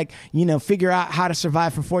got to like, figure out how to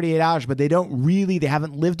survive for 48 hours, but they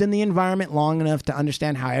haven't lived in the environment long enough to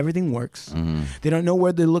understand how everything works. Mm-hmm. They don't know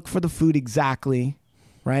where they look for the food exactly,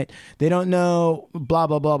 right? They don't know blah,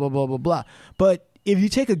 blah, blah, blah, blah, blah, blah. But if you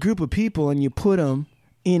take a group of people and you put them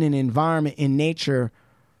in an environment in nature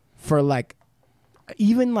for like,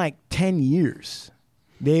 even like 10 years,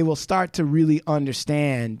 they will start to really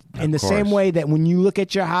understand in the same way that when you look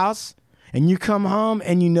at your house and you come home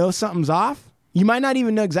and something's off, you might not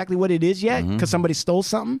even know exactly what it is yet because somebody stole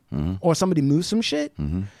something or somebody moved some shit.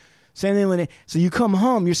 Mm-hmm. Same thing so you come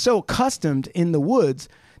home, you're so accustomed in the woods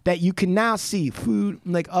that you can now see food,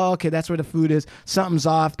 like, oh, okay, that's where the food is. Something's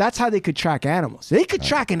off. That's how they could track animals. They could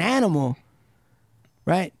track an animal,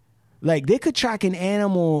 right? Like they could track an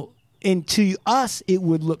animal. And to us, it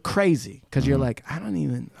would look crazy because you're like, what do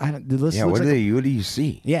you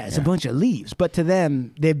see? Yeah, it's a bunch of leaves. But to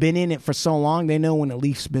them, they've been in it for so long, they know when a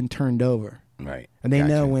leaf's been turned over. Right. And they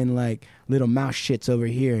know when like little mouse shit's over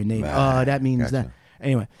here and they, that means that.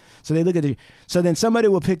 Anyway, so they look at so then somebody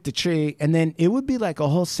will pick the tree and then it would be like a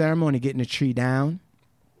whole ceremony getting the tree down.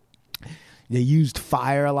 They used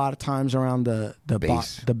fire a lot of times around the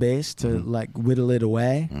base to like whittle it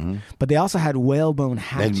away, but they also had whalebone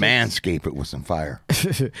hatchets. They'd manscape it with some fire.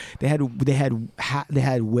 they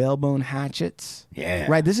had whalebone hatchets. Yeah,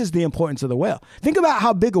 right. This is the importance of the whale. Think about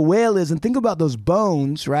how big a whale is, and think about those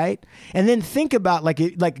bones, right? And then think about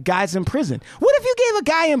like guys in prison. What if you gave a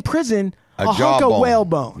guy in prison a hunk of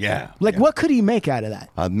whalebone? Yeah, what could he make out of that?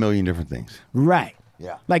 A million different things. Right.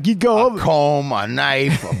 Yeah, like you'd go over comb, a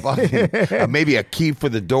knife, a bucket, maybe a key for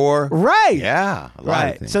the door. Right. Yeah. A lot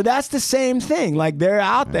of things. So that's the same thing. Like they're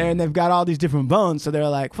out there and they've got all these different bones. So they're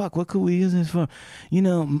like, "Fuck, what could we use this for?"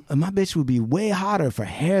 My bitch would be way hotter if her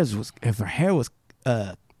hair was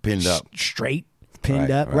pinned up, straight, pinned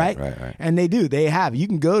up, right? And they do. They have. You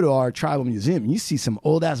can go to our tribal museum. And you see some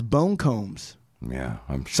old ass bone combs. Yeah,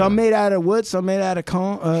 I'm sure. Some made out of wood. Some made out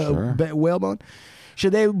of whalebone. So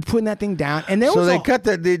they were putting that thing down, and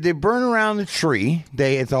they burn around the tree.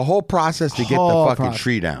 It's a whole process to get the fucking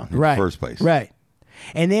tree down in the first place. Right.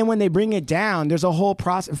 And then when they bring it down, there's a whole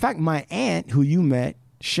process. In fact, my aunt, who you met,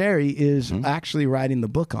 Sherry, is actually writing the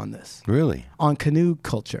book on this. Really? On canoe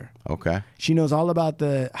culture. Okay. She knows all about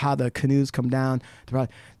how the canoes come down.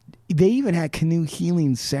 They even had canoe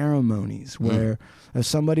healing ceremonies where if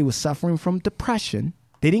somebody was suffering from depression.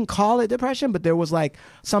 They didn't call it depression, but there was like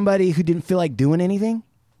somebody who didn't feel like doing anything,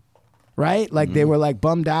 right? Like they were like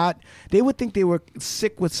bummed out. They would think they were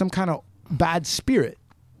sick with some kind of bad spirit.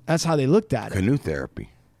 That's how they looked at it. Canoe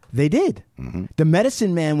therapy. They did. Mm-hmm. The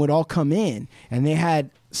medicine man would all come in and they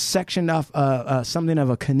had sectioned off something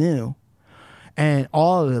of a canoe and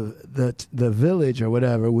all of the village or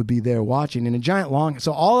whatever would be there watching in a giant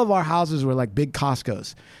so all of our houses were like big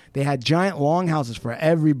Costco's. They had giant long houses for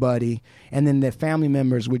everybody, and then their family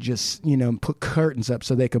members would just, put curtains up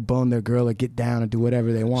so they could bone their girl or get down and do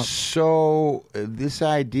whatever they want. So this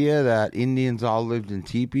idea that Indians all lived in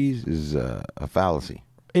teepees is a fallacy.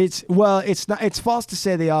 It's not. It's false to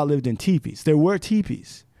say they all lived in teepees. There were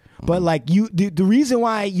teepees. But like the reason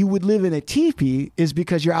why you would live in a teepee is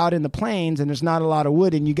because you're out in the plains and there's not a lot of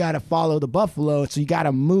wood and you got to follow the buffalo, so you got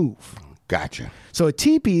to move. Gotcha. So a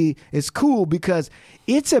teepee is cool because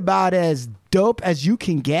it's about as dope as you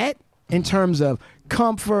can get in terms of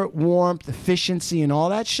comfort, warmth, efficiency, and all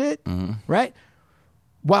that shit, right?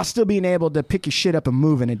 While still being able to pick your shit up and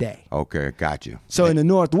move in a day. Okay, got you. So in the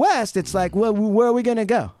Northwest, it's like, well, where are we going to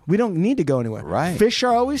go? We don't need to go anywhere. Right. Fish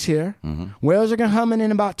are always here. Whales are going to come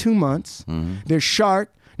in about 2 months. There's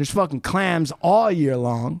shark. There's fucking clams all year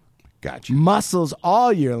long. Got you. Mussels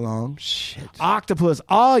all year long. Shit. Octopus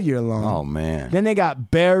all year long. Oh, man. Then they got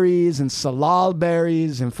berries and salal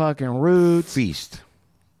berries and fucking roots. Feast.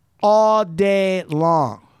 All day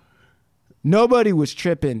long. Nobody was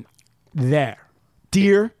tripping there.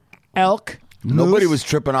 Deer, elk, Nobody moose. was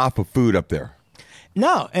tripping off of food up there.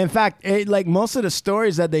 No, in fact, like most of the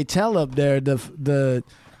stories that they tell up there, the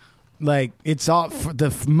like it's all for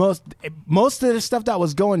most of the stuff that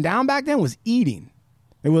was going down back then was eating.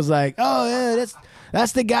 It was like, oh yeah,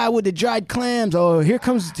 that's the guy with the dried clams. Oh, here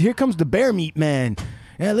comes the bear meat man.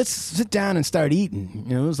 Yeah, let's sit down and start eating.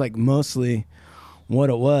 You know, it was like mostly what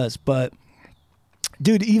it was. But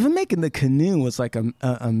dude, even making the canoe was like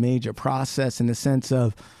a major process in the sense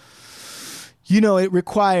of, you know, it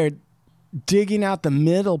required digging out the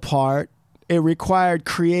middle part. It required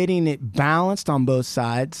creating it balanced on both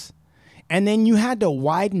sides. And then you had to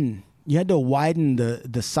widen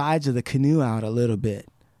the sides of the canoe out a little bit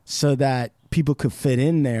so that people could fit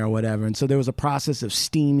in there or whatever. And so there was a process of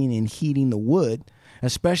steaming and heating the wood,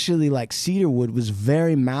 especially like cedar wood was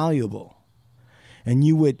very malleable. And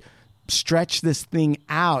you would stretch this thing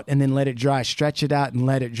out and then let it dry, stretch it out and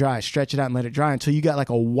let it dry, stretch it out and let it dry until you got like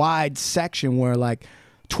a wide section where like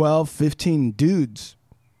 12, 15 dudes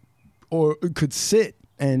or could sit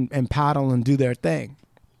and paddle and do their thing.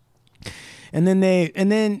 And then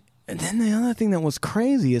the other thing that was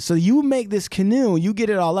crazy is, so you would make this canoe, you get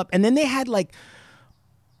it all up, and then they had like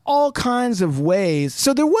all kinds of ways.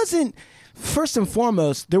 So there wasn't, first and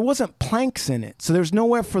foremost, there wasn't planks in it. So there's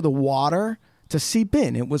nowhere for the water to seep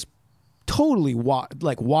in. It was totally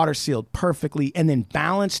water sealed perfectly and then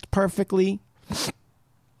balanced perfectly.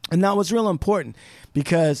 And that was real important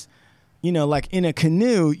because, you know, like in a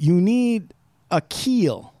canoe, you need a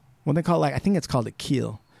keel. What they call, like, I think it's called a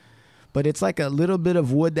keel. But it's like a little bit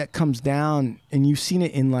of wood that comes down, and you've seen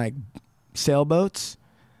it in like sailboats.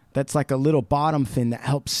 That's like a little bottom fin that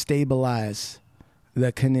helps stabilize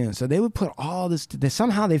the canoe. So they would put all this,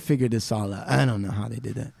 somehow they figured this all out. I don't know how they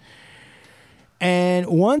did that. And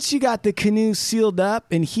once you got the canoe sealed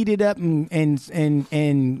up and heated up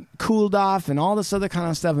and cooled off and all this other kind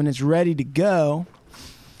of stuff, and it's ready to go.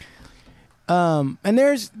 And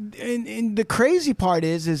the crazy part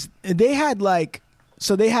is they had like,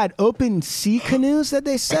 so they had open sea canoes that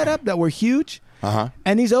they set up that were huge. Uh-huh.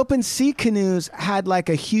 And these open sea canoes had like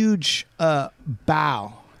a huge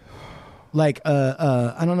bow. Like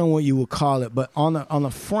I don't know what you would call it, but on the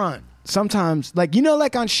front, sometimes, like, you know,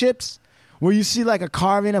 like on ships where you see like a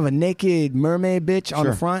carving of a naked mermaid bitch on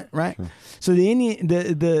the front, right? Sure. So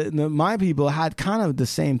my people had kind of the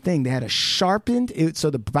same thing. They had a sharpened, so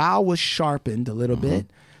the bow was sharpened a little bit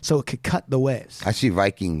so it could cut the waves. I see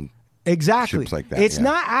Viking exactly ships like that. It's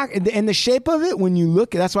not, and the shape of it, when you look,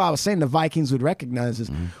 that's why I was saying the Vikings would recognize this.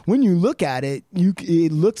 When you look at it,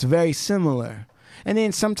 it looks very similar. And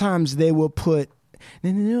then sometimes they will put,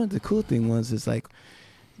 and you know what the cool thing was, is like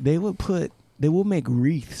they will make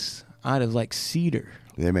wreaths out of like cedar.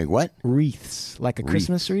 They make what? Wreaths, like a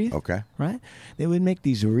Christmas wreath. Okay. Right? They would make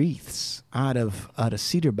these wreaths out of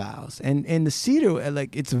cedar boughs. And the cedar,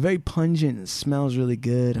 like, it's very pungent and smells really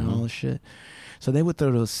good and all this shit. So they would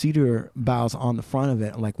throw those cedar boughs on the front of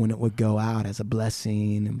it, like when it would go out as a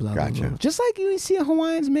blessing and blah, blah, blah. Just like you see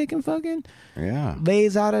Hawaiians making fucking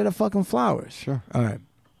lays out of the fucking flowers. Sure. All right.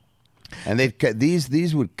 And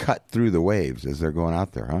these would cut through the waves as they're going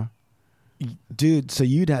out there, huh? Dude, so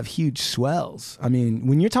you'd have huge swells. I mean,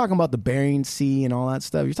 when you're talking about the Bering Sea and all that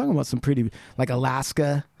stuff, you're talking about some pretty, like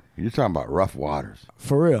Alaska. You're talking about rough waters.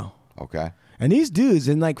 For real. Okay. And these dudes,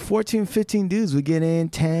 and like 14, 15 dudes would get in,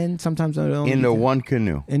 10, sometimes into one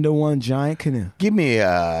canoe. Into one giant canoe. Give me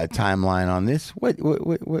a timeline on this. What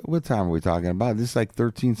time are we talking about? This is like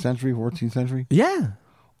 13th century, 14th century? Yeah.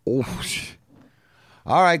 Oh,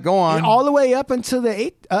 all right, go on. All the way up until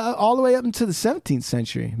the 17th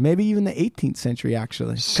century, maybe even the 18th century,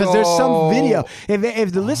 actually. Because there's some video.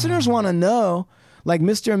 If the listeners want to know, like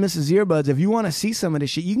Mr. and Mrs. Earbuds, if you want to see some of this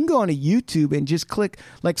shit, you can go onto YouTube and just click,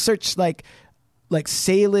 like, search like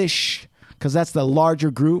Salish, because that's the larger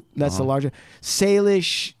group. That's the larger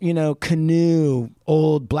Salish, canoe,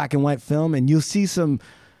 old black and white film, and you'll see some.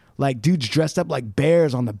 Like dudes dressed up like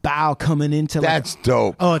bears on the bow coming into. That's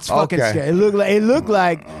dope. Oh, it's fucking scary. It looked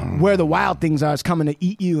like where the wild things are is coming to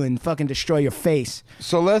eat you and fucking destroy your face.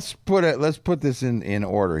 So let's put this in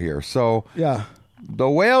order here. So yeah, the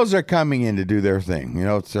whales are coming in to do their thing.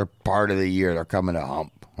 It's their part of the year. They're coming to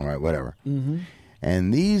hump. All right, whatever. Mm-hmm.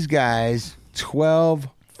 And these guys, 12,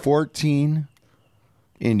 14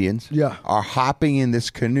 Indians, are hopping in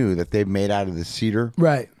this canoe that they've made out of the cedar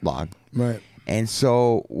log. Right. And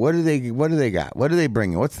so, what do they got? What are they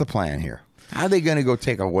bringing? What's the plan here? How are they going to go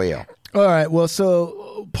take a whale? All right. Well,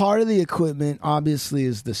 so part of the equipment obviously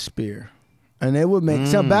is the spear, and they would make.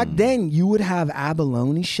 So back then, you would have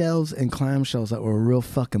abalone shells and clam shells that were real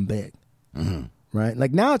fucking big. Mm-hmm. right?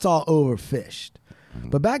 Like now it's all overfished.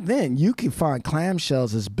 But back then, you could find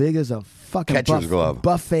clamshells as big as a fucking Catcher's glove.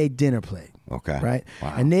 buffet dinner plate. Okay. Right?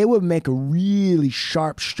 Wow. And they would make a really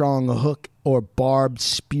sharp, strong hook or barbed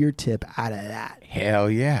spear tip out of that. Hell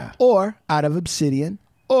yeah. Or out of obsidian.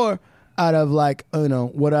 Or out of like,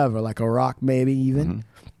 whatever, like a rock maybe even.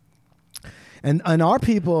 And our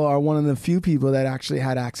people are one of the few people that actually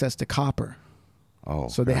had access to copper. Oh.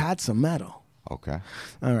 So they had some metal. Okay.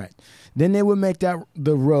 All right. Then they would make the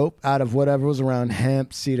rope out of whatever was around,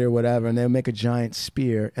 hemp, cedar, whatever, and they would make a giant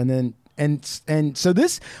spear. And then and so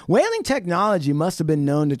this whaling technology must have been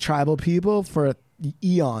known to tribal people for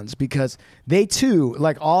eons, because they too,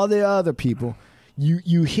 like all the other people,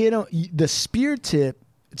 you hit the spear tip.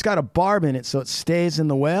 It's got a barb in it, so it stays in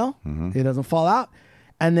the whale. It doesn't fall out,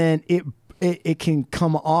 and then it can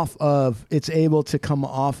come off of. It's able to come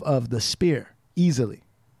off of the spear easily.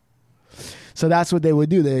 So that's what they would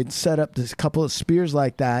do. They'd set up this couple of spears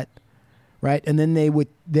like that, right? And then they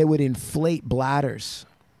would inflate bladders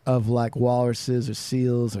of like walruses or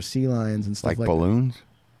seals or sea lions and stuff like balloons?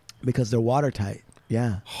 That. Because they're watertight.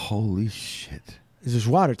 Yeah. Holy shit. It's just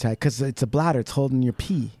watertight because it's a bladder. It's holding your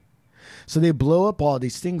pee. So they blow up all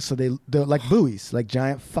these things. So they're like buoys, like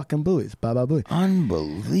giant fucking buoys. Baba buoy.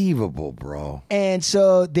 Unbelievable, bro. And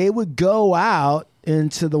so they would go out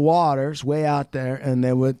into the waters way out there, and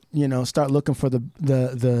they would, start looking for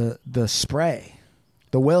the spray,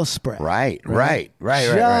 the whale spray. Right. Just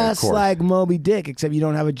of course. like Moby Dick, except you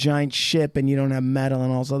don't have a giant ship and you don't have metal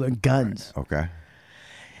and all those other guns. Right. Okay.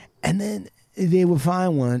 And then they would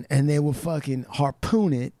find one and they would fucking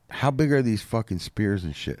harpoon it. How big are these fucking spears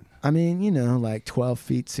and shit? I mean, like 12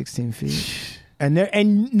 feet, 16 feet.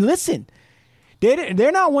 And listen,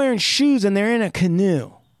 they're not wearing shoes and they're in a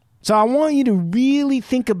canoe. So I want you to really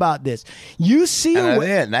think about this. You see, are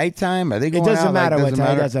they at nighttime? Are they going out? It doesn't matter what time.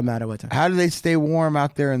 Matter? It doesn't matter what time. How do they stay warm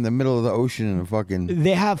out there in the middle of the ocean and fucking?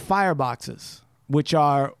 They have fireboxes, which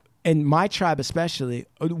are, in my tribe especially,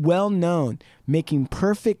 well known, making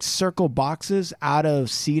perfect circle boxes out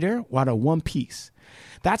of cedar, out of one piece.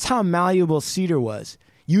 That's how malleable cedar was.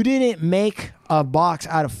 You didn't make a box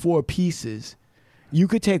out of 4 pieces. You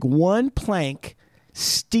could take one plank,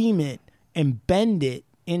 steam it, and bend it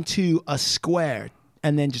into a square,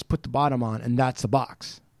 and then just put the bottom on, and that's the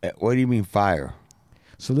box. What do you mean fire?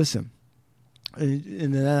 So listen,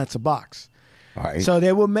 and then that's a box. All right. So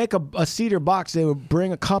they would make a cedar box. They would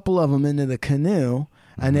bring a couple of them into the canoe,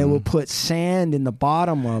 and they would put sand in the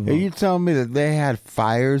bottom of them. Are you telling me that they had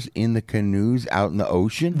fires in the canoes out in the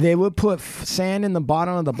ocean? They would put sand in the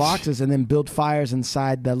bottom of the boxes and then build fires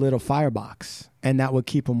inside the little firebox, and that would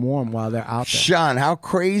keep them warm while they're out there. Sean, how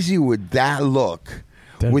crazy would that look?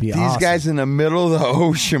 That'd with be these awesome. guys in the middle of the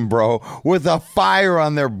ocean, bro, with a fire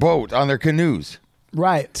on their boat, on their canoes.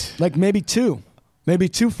 Right. Like maybe 2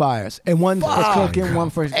 fires, and one for cooking,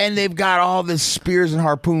 one for. And they've got all the spears and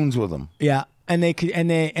harpoons with them. Yeah. And they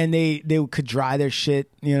could dry their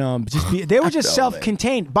shit, they were just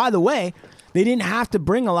self-contained. By the way, they didn't have to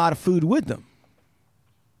bring a lot of food with them.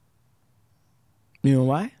 You know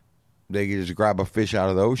why? They could just grab a fish out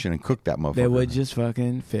of the ocean and cook that motherfucker. They would just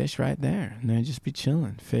fucking fish right there, and they'd just be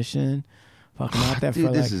chilling, fishing, fucking out there. Dude,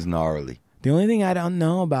 for this is gnarly. The only thing I don't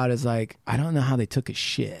know about is like I don't know how they took a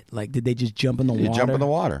shit. Like, did they just jump in the water? Jump in the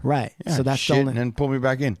water, right? Yeah, so that's shit the only. and then pull me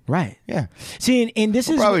back in, right? Yeah. See, and this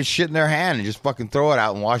is probably shit in their hand and just fucking throw it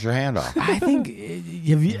out and wash your hand off. I think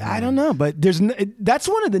I don't know, but that's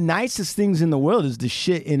one of the nicest things in the world is to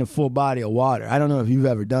shit in a full body of water. I don't know if you've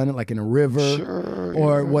ever done it, like in a river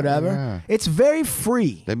or whatever. Yeah. It's very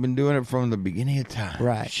free. They've been doing it from the beginning of time,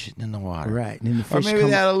 right? Shitting in the water, right? And the or maybe they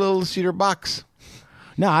had a little cedar box.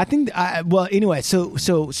 No, I think. Well, anyway, so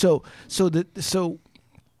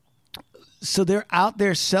they're out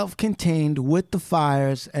there self-contained with the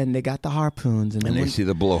fires, and they got the harpoons, and they see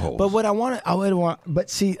the blowholes. But what but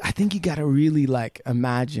see, I think you got to really like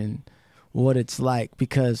imagine what it's like,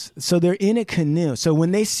 because so they're in a canoe. So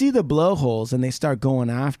when they see the blowholes and they start going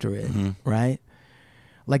after it, right?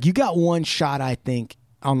 Like you got one shot, I think,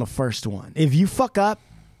 on the first one. If you fuck up,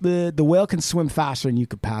 the whale can swim faster than you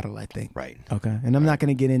could paddle, I think. Right. Okay. And I'm not going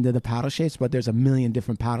to get into the paddle shapes, but there's a million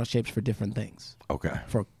different paddle shapes for different things. Okay.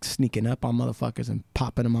 For sneaking up on motherfuckers and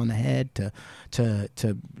popping them on the head to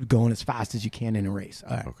going as fast as you can in a race.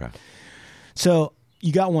 All right. Okay. So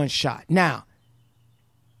you got one shot. Now,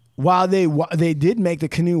 while they did make the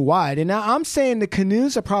canoe wide, and now I'm saying the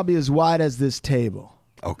canoes are probably as wide as this table.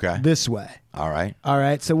 Okay. This way. All right. All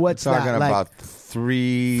right. So what's that? Talking about 4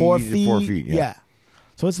 feet. 4 feet. Yeah.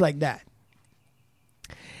 So it's like that.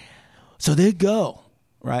 So they go.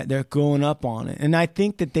 right? They're going up on it. And I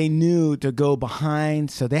think that they knew to go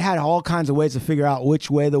behind. So they had all kinds of ways to figure out which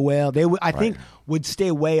way the whale, I think, would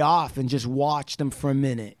stay way off and just watch them for a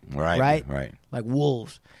minute. Right? Like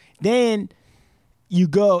wolves. Then you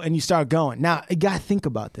go and you start going. Now, you got to think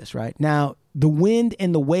about this, right? Now, the wind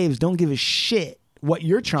and the waves don't give a shit what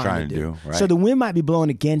you're trying to do. Right. So the wind might be blowing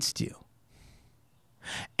against you.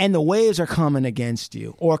 And the waves are coming against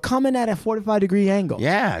you or coming at a 45-degree angle.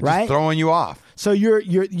 Yeah, just right? throwing you off. So you're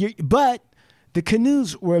but the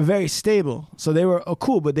canoes were very stable. So they were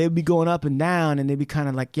cool, but they'd be going up and down and they'd be kind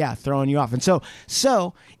of like, throwing you off. And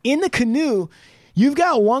so in the canoe, you've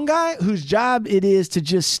got one guy whose job it is to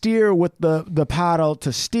just steer with the paddle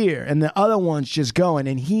to steer, and the other one's just going,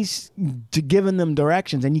 and he's giving them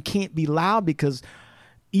directions. And you can't be loud because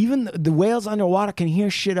even the whales underwater can hear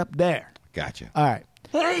shit up there. Gotcha. All right.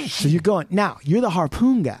 So you're going. Now, you're the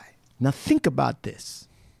harpoon guy. Now think about this.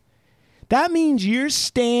 That means you're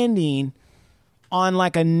standing on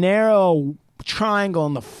like a narrow triangle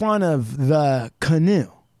in the front of the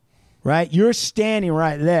canoe, right? You're standing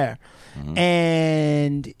right there. Mm-hmm.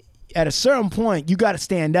 And at a certain point, you got to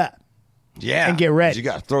stand up. Yeah. And get ready. You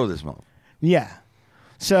got to throw this motherfucker. Yeah.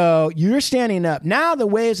 So you're standing up. Now the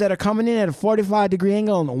waves that are coming in at a 45-degree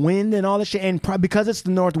angle and the wind and all this shit, and because it's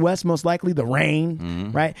the Northwest, most likely the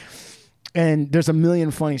rain, right? And there's a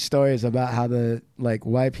million funny stories about how the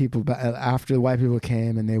white people, after the white people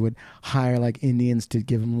came and they would hire like Indians to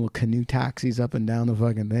give them little canoe taxis up and down the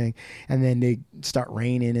fucking thing. And then they start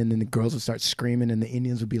raining and then the girls would start screaming and the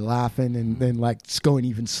Indians would be laughing and then like it's going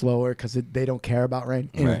even slower because they don't care about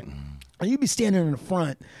rain. Anyway, and you'd be standing in the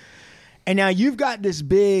front. And now you've got this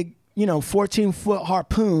big, 14-foot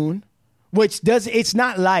harpoon, which it's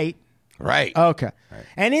not light. Right. Okay. Right.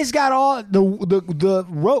 And it's got all the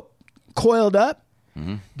rope coiled up,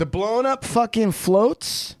 the blown up fucking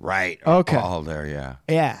floats. Right. Okay. All there, yeah.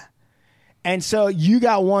 Yeah. And so you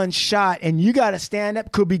got one shot and you got to stand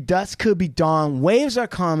up. Could be dusk, could be dawn. Waves are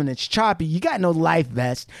coming. It's choppy. You got no life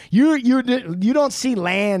vest. You don't see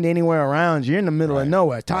land anywhere around you. You're in the middle of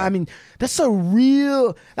nowhere. I mean, that's a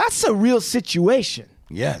real situation.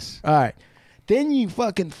 Yes. All right. Then you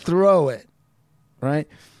fucking throw it, right?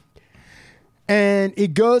 And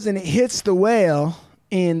it goes and it hits the whale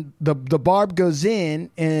and the barb goes in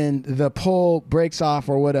and the pole breaks off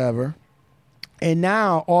or whatever. And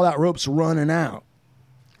now all that rope's running out.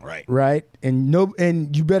 Right?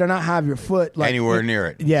 And you better not have your foot anywhere near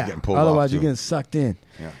it. Yeah. Otherwise you're getting sucked in.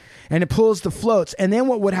 Yeah. And it pulls the floats. And then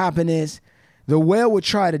what would happen is the whale would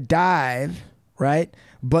try to dive, right?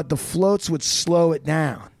 But the floats would slow it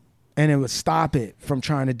down. And it would stop it from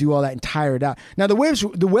trying to do all that and tire it out. Now the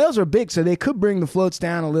whales are big, so they could bring the floats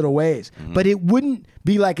down a little ways, but it wouldn't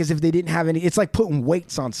be like as if they didn't have any. It's like putting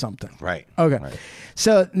weights on something. Right. Okay. Right.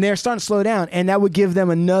 So they're starting to slow down, and that would give them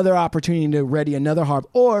another opportunity to ready another harp,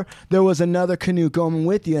 or there was another canoe going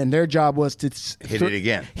with you, and their job was to hit it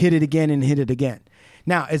again, and hit it again.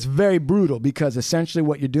 Now it's very brutal because essentially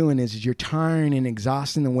what you're doing is you're tiring and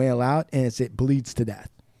exhausting the whale out, and it bleeds to death.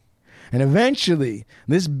 And eventually,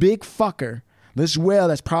 this big fucker, this whale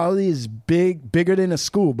that's probably as bigger than a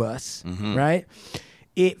school bus, right?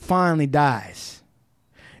 It finally dies.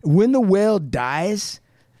 When the whale dies,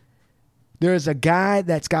 there's a guy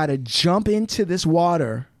that's got to jump into this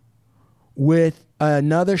water with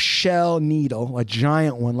another shell needle, a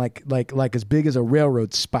giant one, like as big as a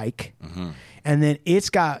railroad spike, and then it's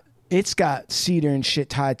got cedar and shit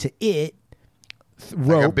tied to it,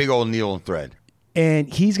 rope, like a big old needle and thread.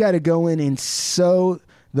 And he's got to go in and sew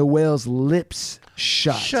the whale's lips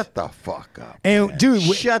shut. Shut the fuck up. And man. dude,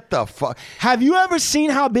 shut the fuck. Have you ever seen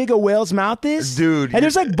how big a whale's mouth is? Dude. And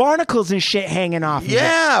there's like barnacles and shit hanging off.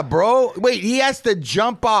 Yeah, bro. Wait, he has to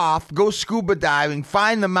jump off, go scuba diving,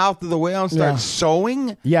 find the mouth of the whale and start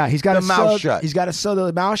sewing? Yeah, he's got the mouth shut. He's got to sew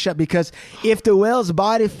the mouth shut because if the whale's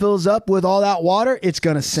body fills up with all that water, it's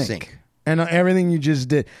going to sink. And everything you just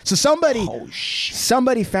did. So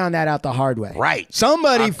somebody found that out the hard way. Right.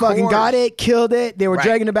 Somebody fucking got it, killed it. They were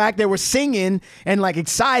dragging it back. They were singing and like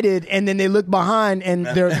excited. And then they looked behind and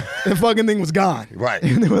the fucking thing was gone. Right.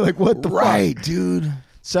 And they were like, what the fuck? Right, dude.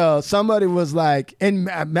 So somebody was like, and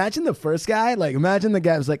imagine the first guy. Like, imagine the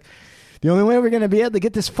guy was like, the only way we're going to be able to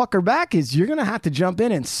get this fucker back is you're going to have to jump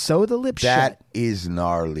in and sew the lips shut. That is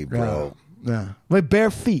gnarly, bro. Yeah, with bare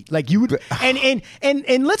feet, like you would, and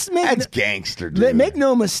let's make that's gangster, dude. Make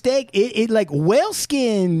no mistake, it like whale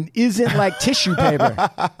skin isn't like tissue paper.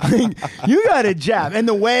 You got to jab, and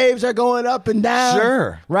the waves are going up and down.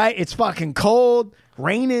 Sure, right? It's fucking cold,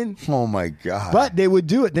 raining. Oh my God. But they would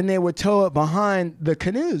do it. Then they would tow it behind the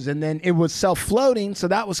canoes, and then it was self-floating, so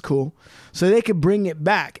that was cool. So they could bring it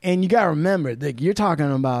back. And you got to remember, that you're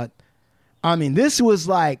talking about, I mean, this was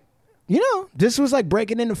like, this was like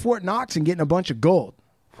breaking into Fort Knox and getting a bunch of gold.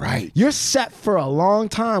 Right. You're set for a long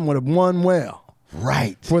time with one whale.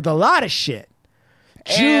 Right. With a lot of shit.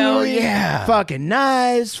 Hell Jewelry, yeah. fucking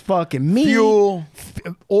knives, fucking meat. Fuel.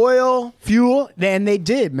 Oil, fuel. And they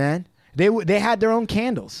did, man. They had their own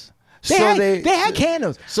candles. They had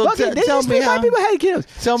candles. So tell me how people had candles.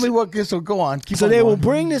 Tell me what. So go on. Keep on they going. will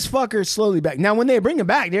bring this fucker slowly back. Now, when they bring it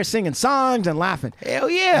back, they're singing songs and laughing. Hell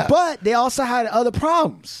yeah. But they also had other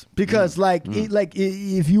problems because,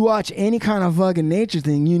 if you watch any kind of fucking nature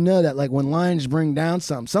thing, you know that like when lions bring down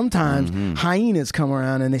something, sometimes hyenas come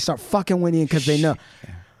around and they start fucking with you because they know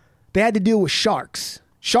they had to deal with sharks.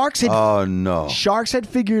 Sharks had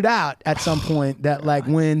figured out at some point that like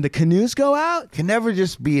when the canoes go out, can never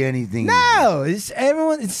just be anything. No, it's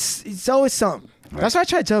always something. Right. That's what I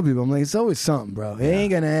try to tell people. I'm like, it's always something, bro. It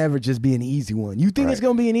ain't gonna ever just be an easy one. You think it's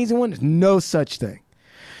gonna be an easy one? There's no such thing.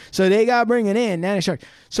 So they gotta bring it in. Now the shark.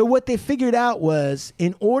 So what they figured out was,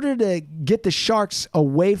 in order to get the sharks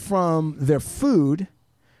away from their food,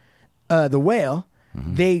 the whale.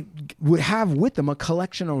 They would have with them a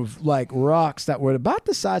collection of like rocks that were about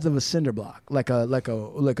the size of a cinder block, like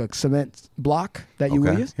a cement block that you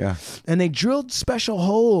would use. Yeah. And they drilled special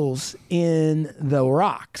holes in the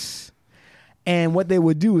rocks. And what they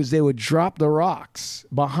would do is they would drop the rocks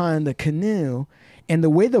behind the canoe, and the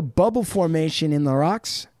way the bubble formation in the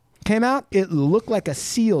rocks came out, it looked like a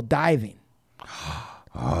seal diving.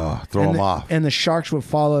 Throw them off. And the sharks would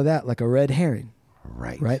follow that like a red herring.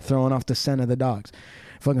 Right. Throwing off the scent of the dogs.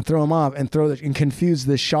 Fucking throw them off and and confuse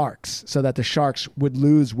the sharks so that the sharks would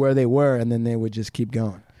lose where they were, and then they would just keep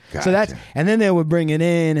going. Gotcha. And then they would bring it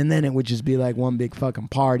in, and then it would just be like one big fucking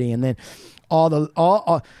party, and then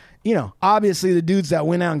all obviously the dudes that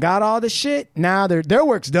went out and got all the shit, now their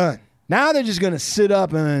work's done. Now they're just gonna sit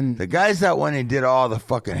up and the guys that went and did all the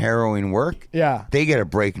fucking harrowing work, they get a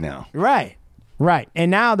break now. Right. And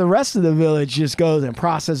now the rest of the village just goes and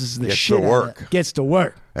processes the shit. Gets to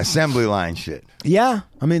work. Assembly line shit. Yeah.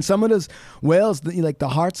 I mean, some of those whales, like the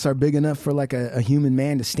hearts are big enough for like a human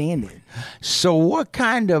man to stand in. So what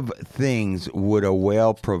kind of things would a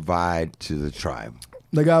whale provide to the tribe?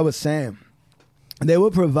 Like I was saying, they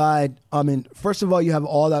would provide, I mean, first of all, you have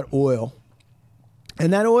all that oil.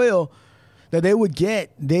 And that oil that they would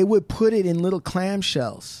get, they would put it in little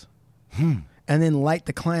clamshells. And then light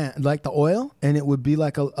the oil, and it would be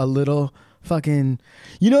like a little fucking,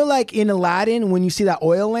 like in Aladdin when you see that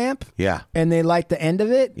oil lamp, and they light the end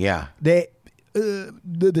of it, They,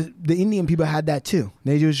 the Indian people had that too.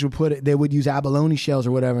 They just would they would use abalone shells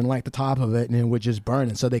or whatever and light the top of it, and it would just burn,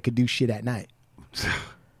 and so they could do shit at night.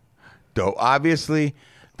 So obviously,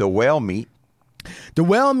 the whale meat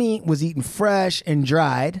was eaten fresh and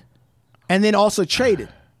dried, and then also traded.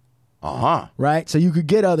 Right, so you could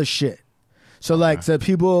get other shit. So so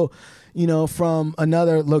people, from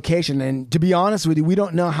another location, and to be honest with you, we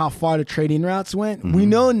don't know how far the trading routes went. We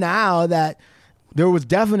know now that there was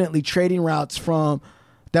definitely trading routes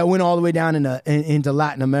that went all the way down into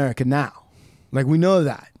Latin America now. Like we know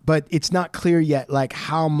that, but it's not clear yet, like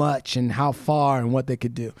how much and how far and what they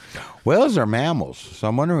could do. Whales are mammals, so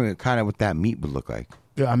I'm wondering kind of what that meat would look like.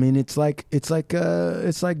 I mean, it's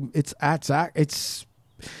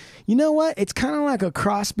you know what? It's kind of like a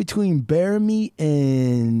cross between bear meat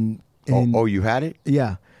and you had it?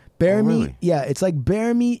 Yeah. Bear meat. Really? Yeah, it's like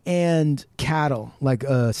bear meat and cattle, like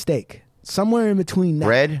a steak. Somewhere in between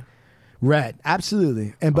that. Red,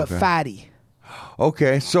 absolutely. But fatty.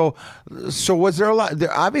 Okay. So was there a lot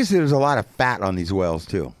obviously there's a lot of fat on these whales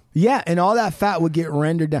too. Yeah, and all that fat would get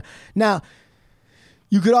rendered down. Now,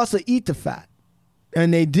 you could also eat the fat.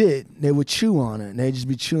 And they did. They would chew on it. They'd just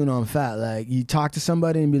be chewing on fat. Like, you talk to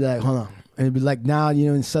somebody and be like, hold on. And it'd be like, now,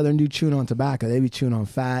 in Southern dude chewing on tobacco. They'd be chewing on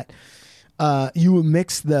fat. You would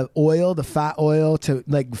mix the fat oil to,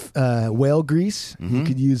 like, whale grease. You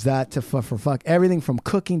could use that for fuck everything from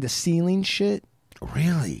cooking to sealing shit.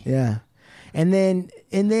 Really? Yeah. And then,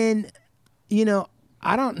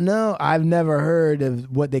 I don't know. I've never heard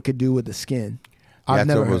of what they could do with the skin. That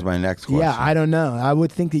was my next question. Yeah, I don't know. I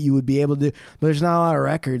would think that you would be able to, but there's not a lot of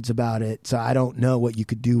records about it, so I don't know what you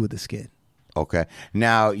could do with the skin. Okay.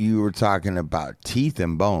 Now, you were talking about teeth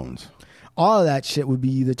and bones. All of that shit would be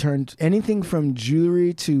either turned, anything from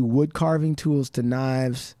jewelry to wood carving tools to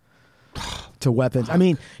knives. to weapons. I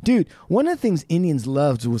mean, dude, one of the things Indians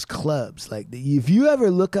loved was clubs. Like, if you ever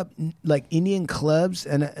look up like Indian clubs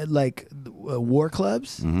and war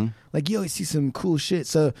clubs, like you always see some cool shit.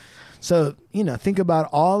 So think about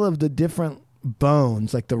all of the different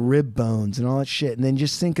bones, like the rib bones and all that shit, and then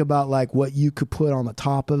just think about like what you could put on the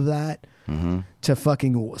top of that to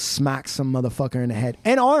fucking smack some motherfucker in the head.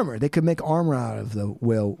 And armor. They could make armor out of the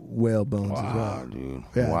whale bones as well. Dude.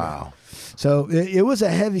 Yeah, Wow. So it was a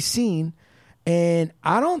heavy scene, and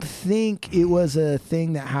I don't think it was a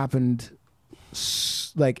thing that happened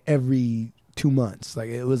like every 2 months. Like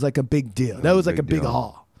it was like a big deal. That was like a big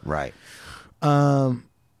haul. Right.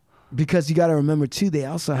 Because you got to remember too, they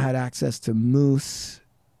also had access to moose,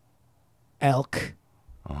 elk.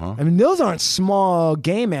 I mean, those aren't small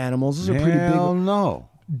game animals. Those are pretty big. Hell no.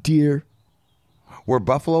 Deer. Were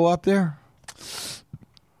buffalo up there?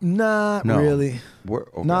 Not No. really.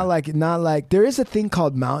 Okay. Not like. There is a thing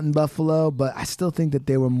called mountain buffalo, but I still think that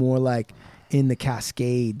they were more like in the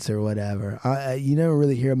Cascades or whatever. You never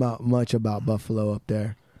really hear much about buffalo up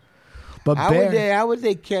there. But How would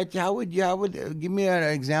they catch? How would give me an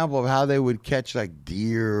example of how they would catch like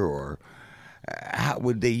deer, or how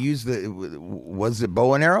would they use was it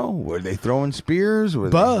bow and arrow? Were they throwing spears?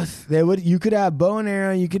 Both. They would. You could have bow and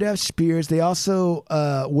arrow. You could have spears. They also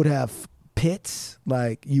would have pits,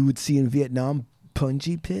 like you would see in Vietnam,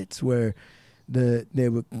 punji pits, where they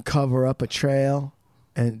would cover up a trail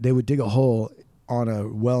and they would dig a hole on a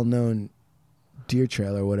well-known deer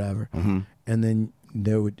trail or whatever, and then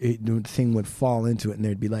the thing would fall into it, and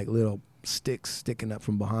there'd be like little sticks sticking up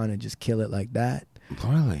from behind and just kill it like that.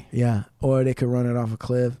 Really? Yeah. Or they could run it off a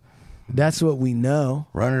cliff. That's what we know.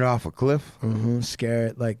 Run it off a cliff? Scare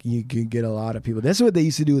it. Like you could get a lot of people. That's what they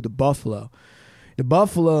used to do with the buffalo. The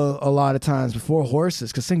buffalo, a lot of times before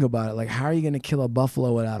horses, because think about it, like how are you going to kill a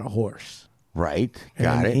buffalo without a horse? Right.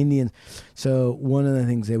 Got it. Indians. So one of the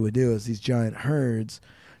things they would do is these giant herds,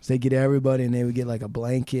 so they get everybody and they would get like a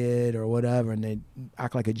blanket or whatever, and they'd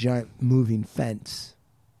act like a giant moving fence,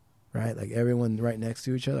 right? Like everyone right next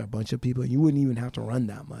to each other, a bunch of people. You wouldn't even have to run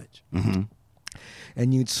that much.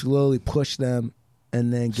 And you'd slowly push them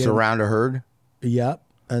and then surround a herd? Yep.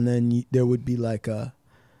 And then there would be like a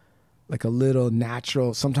little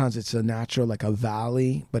natural, sometimes it's a natural, like a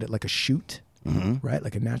valley, but like a chute, right?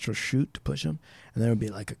 Like a natural chute to push them. And there would be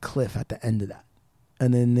like a cliff at the end of that.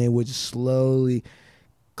 And then they would just slowly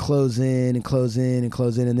close in and close in and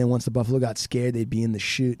close in. And then once the buffalo got scared, they'd be in the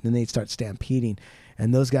chute, and then they'd start stampeding.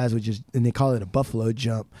 And those guys would just, and they call it a buffalo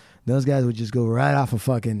jump. Those guys would just go right off a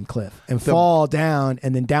fucking cliff and fall down.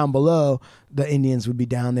 And then down below, the Indians would be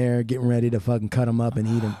down there getting ready to fucking cut them up and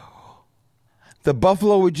eat them. The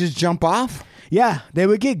buffalo would just jump off? Yeah, they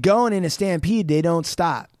would get going in a stampede. They don't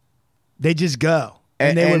stop. They just go.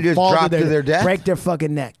 And they would just fall drop to their death? Break their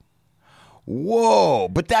fucking neck. Whoa.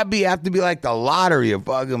 But that'd have to be like the lottery of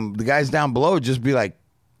fucking the guys down below would just be like,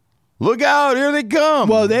 look out, here they come.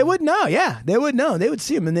 Well, they would know. Yeah, they would know. They would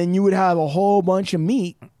see them. And then you would have a whole bunch of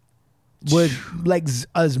meat with like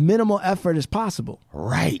as minimal effort as possible.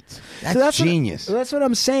 Right. That's genius. That's what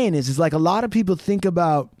I'm saying is like a lot of people think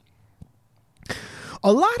about,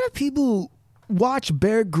 a lot of people watch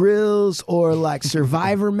Bear Grylls or like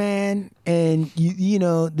Survivor Man, and you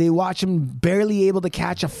know they watch them barely able to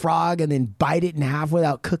catch a frog and then bite it in half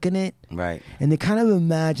without cooking it. Right. And they kind of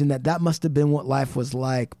imagine that must have been what life was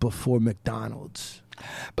like before McDonald's.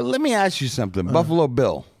 But let me ask you something. Buffalo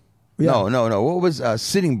Bill. Yeah. No. What was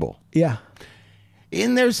Sitting Bull? Yeah.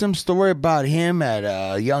 Isn't there some story about him at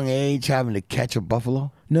a young age having to catch a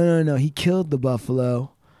buffalo? No. He killed the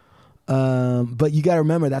buffalo. But you got to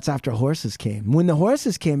remember, that's after horses came. When the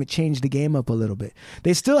horses came, it changed the game up a little bit.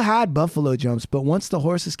 They still had buffalo jumps, but once the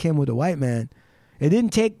horses came with the white man, it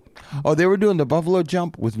didn't take... Oh, they were doing the buffalo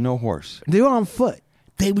jump with no horse. They were on foot.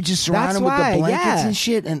 They would just surround him with the blankets and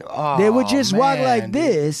shit. And they would just walk like dude.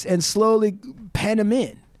 this and slowly pen him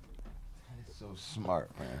in. That's so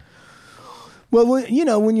smart, man.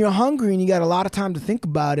 Well, when you're hungry and you got a lot of time to think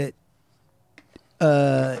about it,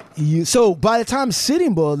 so by the time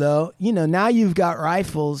Sitting Bull, though, now you've got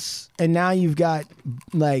rifles and now you've got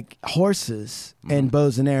like horses and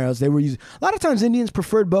bows and arrows. They were using, a lot of times Indians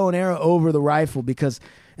preferred bow and arrow over the rifle because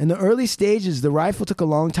in the early stages the rifle took a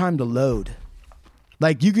long time to load.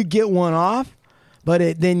 Like you could get one off,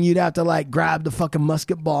 but then you'd have to like grab the fucking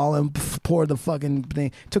musket ball and pour the fucking thing.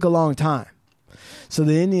 It took a long time. So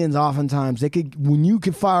the Indians oftentimes when you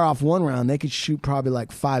could fire off one round, they could shoot probably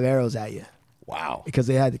like 5 arrows at you. Wow. Because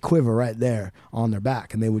they had the quiver right there on their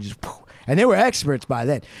back, and they would just, and they were experts by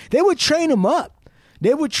then. They would train them up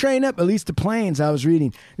They would train up, at least the planes I was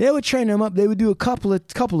reading. They would train them up. They would do a couple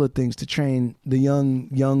of things to train the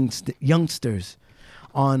youngsters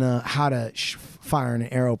on how to fire an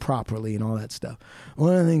arrow properly and all that stuff.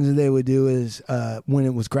 One of the things that they would do is when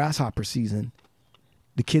it was grasshopper season,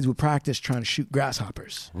 the kids would practice trying to shoot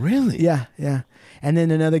grasshoppers. Really? Yeah. And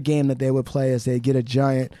then another game that they would play is they'd get a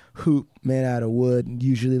giant hoop made out of wood,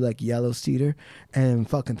 usually like yellow cedar, and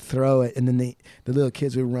fucking throw it. And then the little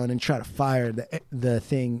kids would run and try to fire the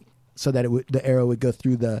thing so that the arrow would go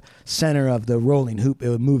through the center of the rolling hoop,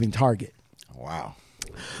 a moving target. Wow.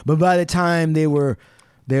 But by the time they were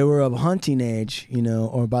of hunting age,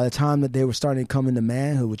 or by the time that they were starting to come into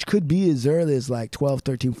manhood, which could be as early as like 12,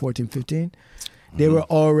 13, 14, 15, they were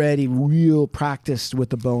already real practiced with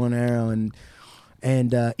the bow and arrow, and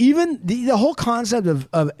even the whole concept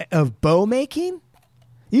of bow making,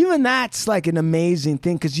 even that's like an amazing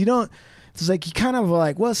thing, because it's like you kind of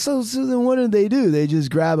like, well, so then what do? They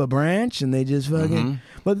just grab a branch and they just fucking,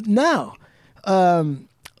 but no,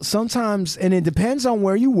 sometimes, and it depends on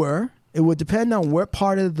where you were. It would depend on what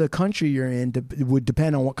part of the country you're in. It would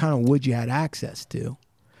depend on what kind of wood you had access to.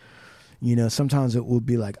 Sometimes it would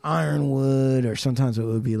be like ironwood, or sometimes it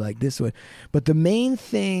would be like this wood. But the main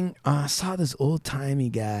thing, I saw this old-timey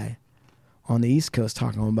guy on the East Coast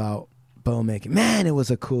talking about bow making. Man, it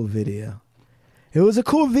was a cool video. It was a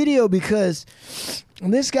cool video because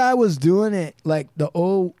this guy was doing it like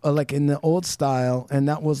in the old style, and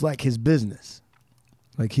that was like his business.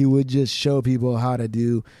 Like he would just show people how to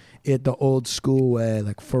do it the old school way,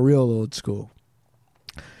 like for real old school.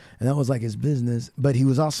 And that was like his business, but he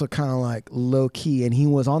was also kind of like low key, and he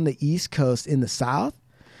was on the East Coast in the South.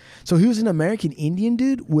 So he was an American Indian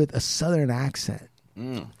dude with a Southern accent.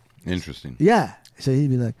 Interesting. Yeah. So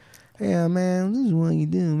he'd be like, "Yeah, man, this is what you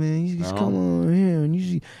do, man. You just come over here,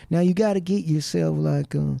 and now you got to get yourself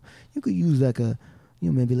like you could use like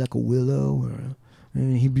maybe like a willow, or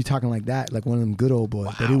and he'd be talking like that, like one of them good old boys.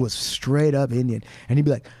 Wow. But he was straight up Indian, and he'd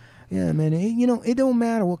be like, "Yeah, man, it don't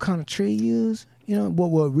matter what kind of tree you use.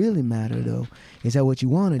 What really matter though is that what you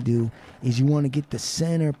want to do is you want to get the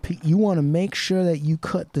center piece. You want to make sure that you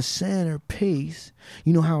cut the center piece.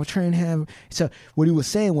 You know how a tree have." So what he was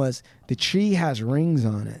saying was the tree has rings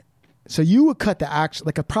on it. So you would cut the actual,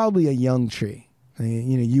 like probably a young tree.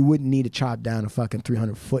 You wouldn't need to chop down a fucking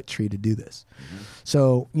 300-foot tree to do this. Mm-hmm.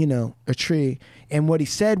 So, a tree. And what he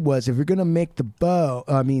said was, if you're going to make the bow,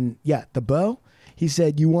 the bow, he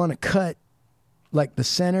said you want to cut like the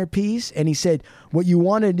centerpiece, and he said what you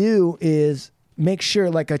want to do is make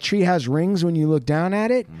sure like a tree has rings when you look down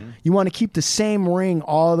at it. Mm-hmm. You want to keep the same ring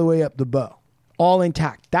all the way up the bow, all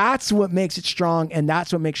intact. That's what makes it strong, and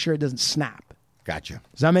that's what makes sure it doesn't snap. Gotcha.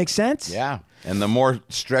 Does that make sense? Yeah. And the more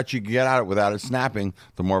stretch you get out of it without it snapping,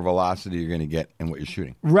 the more velocity you're going to get in what you're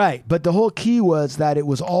shooting. Right. But the whole key was that it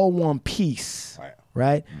was all one piece.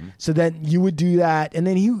 Right? Mm-hmm. So then you would do that, and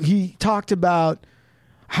then he talked about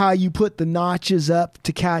how you put the notches up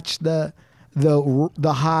to catch the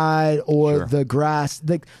hide or the grass.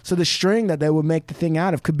 So the string that they would make the thing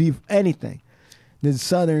out of could be anything. The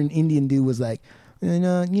Southern Indian dude was like,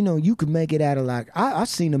 you could make it out of like, I've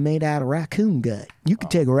seen them made out of raccoon gut. You could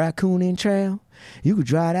take a raccoon entrail, you could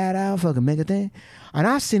dry that out, fucking make a thing. And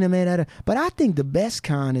I've seen them made out of, but I think the best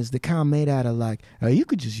kind is the kind made out of like, you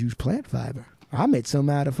could just use plant fiber. I made some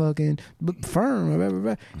out of fucking fern or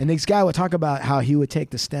whatever. And this guy would talk about how he would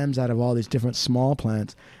take the stems out of all these different small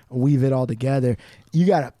plants, weave it all together. You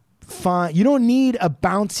got to you don't need a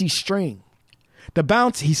bouncy string. The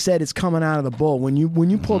bounce, he said, is coming out of the bow. When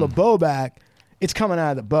you pull the bow back, it's coming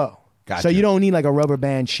out of the bow. Gotcha. So you don't need like a rubber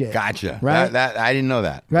band shit. Gotcha. Right? That I didn't know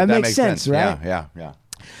that. That makes sense, right? Yeah.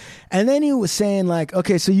 And then he was saying like,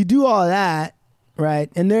 okay, so you do all that, right?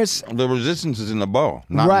 And there's the resistance is in the bow,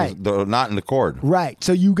 not right. not in the cord. Right.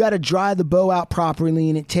 So you got to dry the bow out properly,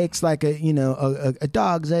 and it takes like a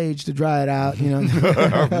dog's age to dry it out.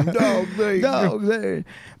 Dog's age.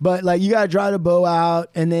 But like you got to dry the bow out,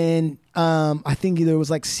 and then I think there was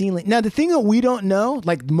like sealing. Now the thing that we don't know,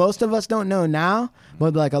 like most of us don't know now,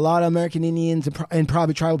 but like a lot of American Indians and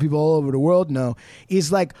probably tribal people all over the world know,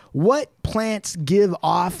 is like what plants give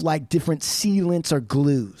off like different sealants or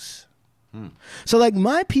glues. So like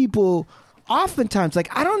my people oftentimes,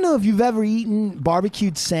 like I don't know if you've ever eaten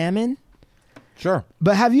barbecued salmon. Sure.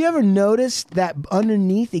 But have you ever noticed that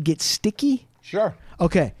underneath it gets sticky? Sure.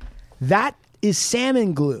 Okay. That is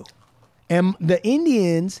salmon glue. And the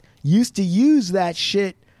Indians used to use that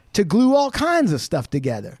shit to glue all kinds of stuff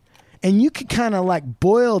together. And you could kind of like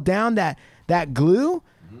boil down that glue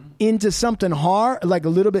into something hard, like a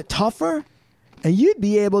little bit tougher. And you'd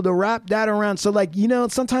be able to wrap that around. So like,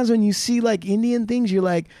 sometimes when you see like Indian things, you're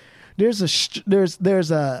like, there's a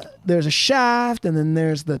shaft, and then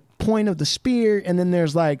there's the point of the spear, and then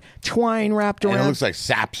there's like twine wrapped around. And it looks like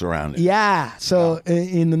saps around it. Yeah. So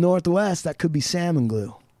in the Northwest, that could be salmon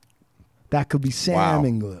glue.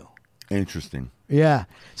 Glue. Interesting. Yeah.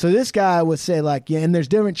 So this guy would say like, yeah, and there's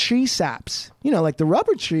different tree saps. You know, like the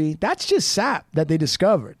rubber tree, that's just sap that they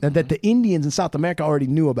discovered and that the Indians in South America already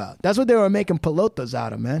knew about. That's what they were making pelotas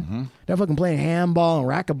out of, man. Mm-hmm. They're fucking playing handball and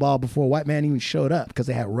racquetball before white man even showed up because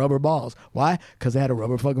they had rubber balls. Why? Because they had a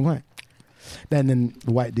rubber fucking plant. Then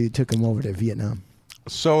the white dude took him over to Vietnam.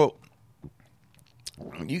 So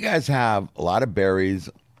you guys have a lot of berries,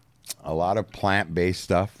 a lot of plant-based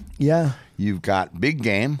stuff. Yeah. You've got big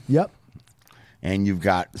game. Yep. And you've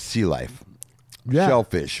got sea life, Yeah.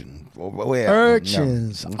 shellfish, and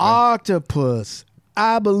urchins, octopus,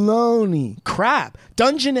 abalone, crab.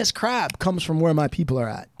 Dungeness crab comes from where my people are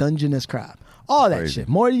at. Dungeness crab. All that Crazy. shit.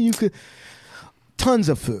 More than you could. Tons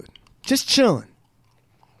of food. Just chilling.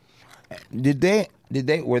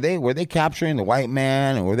 Were they capturing the white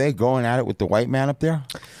man, and were they going at it with the white man up there?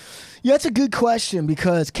 Yeah, that's a good question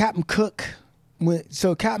because Captain Cook.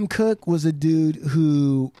 Captain Cook was a dude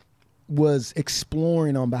who was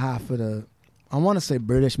exploring on behalf of the, I want to say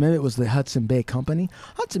British, maybe it was the Hudson Bay Company.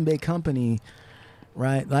 Hudson Bay Company,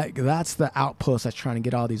 right? Like that's the outpost that's trying to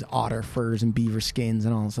get all these otter furs and beaver skins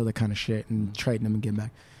and all this other kind of shit and trading them and getting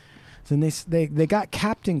back. So then they got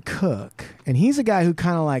Captain Cook, and he's a guy who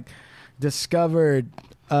kind of like discovered,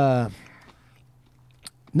 not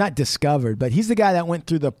discovered, but he's the guy that went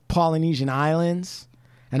through the Polynesian Islands,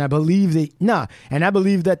 and I believe that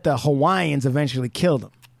the Hawaiians eventually killed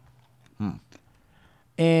him.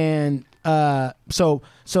 And so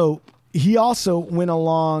he also went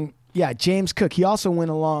along. Yeah, James Cook. He also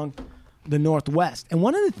went along the Northwest. And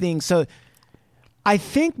one of the things, so I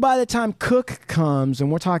think by the time Cook comes,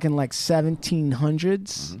 and we're talking like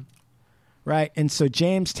 1700s, right? And so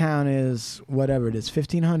Jamestown is whatever it is,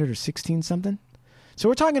 1500 or 16 something. So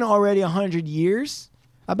we're talking already 100 years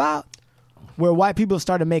about where white people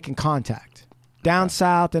started making contact down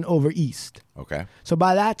south and over east. Okay. So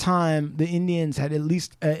by that time, the Indians had at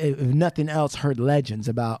least, if nothing else, heard legends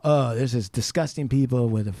about, there's this disgusting people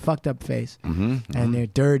with a fucked up face, and they're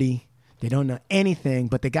dirty. They don't know anything,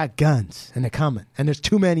 but they got guns, and they're coming. And there's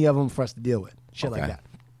too many of them for us to deal with. Shit like that.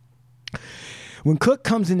 When Cook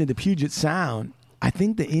comes into the Puget Sound, I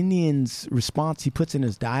think the Indians' response he puts in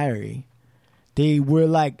his diary, they were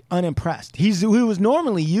like unimpressed. He was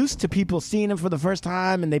normally used to people seeing him for the first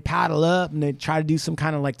time, and they paddle up and they try to do some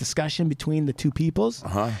kind of like discussion between the two peoples.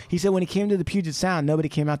 He said when he came to the Puget Sound, nobody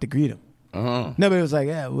came out to greet him. Nobody was like,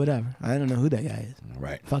 yeah, whatever. I don't know who that guy is.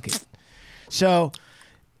 Right. Fuck it. So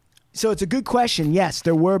it's a good question. Yes,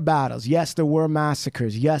 there were battles. Yes, there were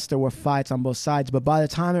massacres. Yes, there were fights on both sides. But by the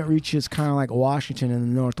time it reaches kind of like Washington in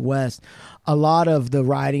the Northwest, a lot of the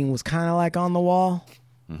writing was kind of like on the wall.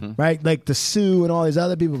 Right, like the Sioux and all these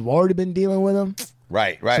other people have already been dealing with them.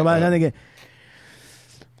 Right. So by the time they get,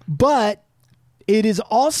 but it is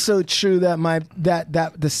also true that that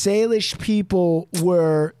the Salish people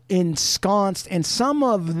were ensconced, and some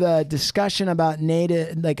of the discussion about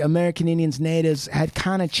native, like American Indians, natives, had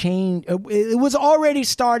kind of changed. It was already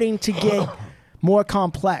starting to get more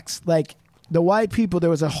complex. Like the white people, there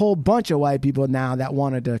was a whole bunch of white people now that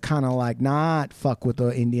wanted to kind of like not fuck with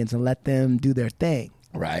the Indians and let them do their thing.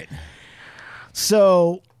 Right.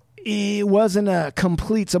 So it wasn't a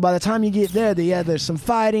complete. So by the time you get there, there's some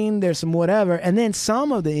fighting, there's some whatever. And then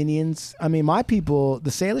some of the Indians, I mean, my people, the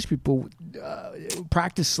Salish people,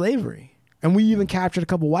 practiced slavery. And we even captured a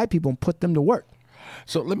couple white people and put them to work.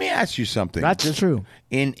 So let me ask you something. That's true.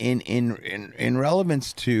 In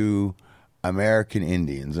relevance to American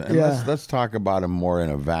Indians, and let's talk about them more in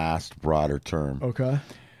a vast, broader term. Okay.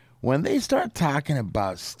 When they start talking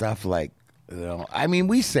about stuff like, I mean,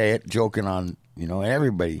 we say it joking on,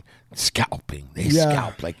 everybody scalping. They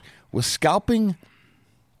scalp. Like, was scalping?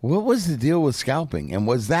 What was the deal with scalping? And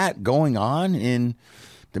was that going on in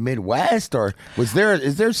the Midwest, or is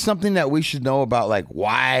there something that we should know about, like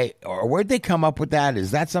why or where'd they come up with that?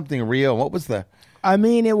 Is that something real? What was the? I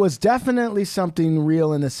mean, it was definitely something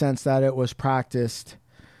real in the sense that it was practiced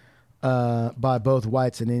by both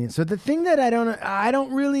whites and Indians. So the thing that I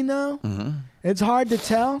don't really know, it's hard to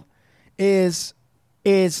tell, is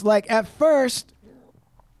like at first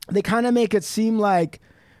they kind of make it seem like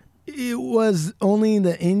it was only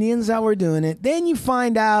the Indians that were doing it. Then you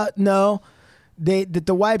find out that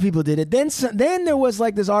the white people did it. Then there was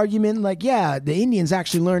like this argument like, yeah, the Indians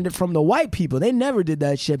actually learned it from the white people. They never did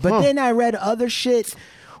that shit. But then I read other shit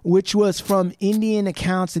which was from Indian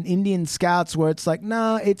accounts and Indian scouts, where it's like,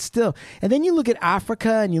 no, it's still. And then you look at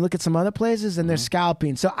Africa and you look at some other places, and they're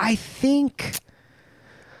scalping. So I think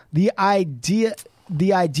the idea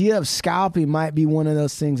of scalping might be one of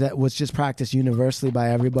those things that was just practiced universally by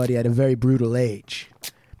everybody at a very brutal age.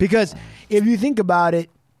 Because if you think about it,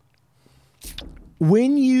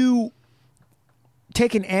 when you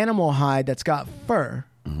take an animal hide that's got fur,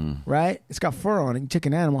 right? It's got fur on it. You take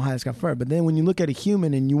an animal hide that's got fur. But then when you look at a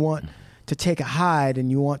human and you want to take a hide and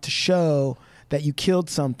you want to show that you killed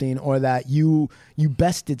something, or that you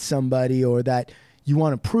bested somebody, or that you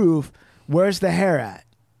want to prove, where's the hair at?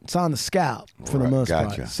 It's on the scalp for the most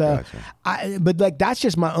part. So, but like, that's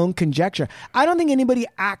just my own conjecture. I don't think anybody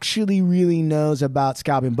actually really knows about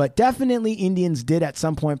scalping, but definitely Indians did at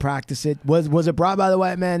some point practice it. Was it brought by the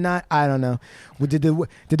white man? Not, I don't know. Did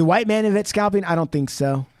the white man invent scalping? I don't think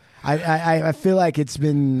so. I feel like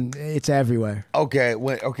it's everywhere.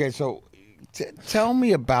 Okay. So tell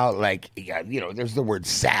me about, like, there's the word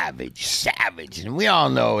savage, and we all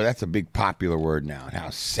know that's a big popular word now. How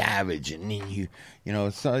savage, and you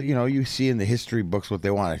see in the history books what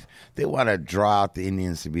they want to draw out the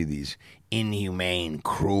Indians to be these inhumane,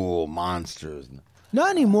 cruel monsters.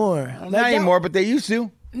 Not anymore. Not anymore, but they used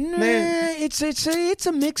to. Nah, it's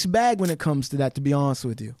a mixed bag when it comes to that, to be honest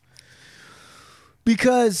with you.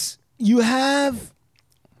 Because you have,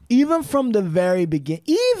 even from the very beginning,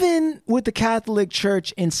 even with the Catholic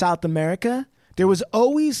Church in South America, there was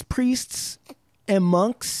always priests and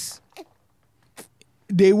monks.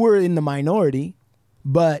 They were in the minority,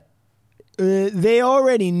 but they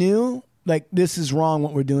already knew, like, this is wrong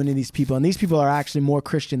what we're doing to these people. And these people are actually more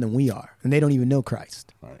Christian than we are. And they don't even know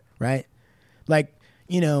Christ. Right? Like,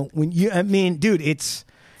 dude, it's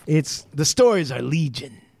the stories are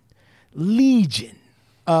legion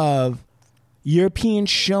of Europeans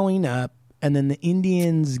showing up, and then the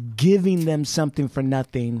Indians giving them something for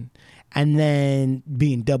nothing, and then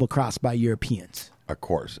being double-crossed by Europeans. Of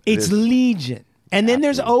course. It's legion. And then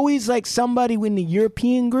there's always, like, somebody in the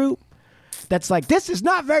European group that's like, this is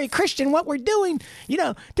not very Christian what we're doing.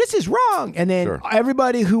 This is wrong. And then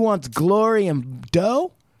everybody who wants glory and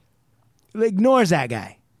dough ignores that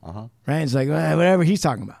guy. Right? It's like, whatever he's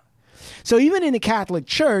talking about. So even in the Catholic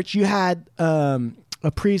Church, you had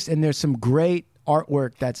a priest, and there's some great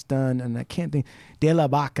artwork that's done, and I can't think, De La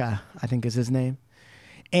Vaca, I think is his name.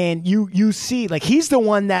 And you see, like, he's the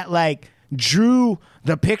one that, like, drew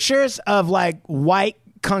the pictures of, like, white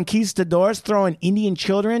conquistadors throwing Indian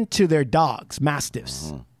children to their dogs,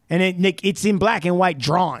 mastiffs. And it's in black and white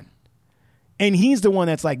drawn. And he's the one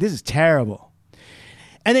that's like, this is terrible.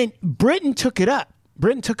 And then Britain took it up.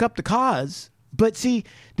 Britain took up the cause. But see,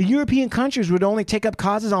 the European countries would only take up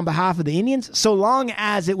causes on behalf of the Indians so long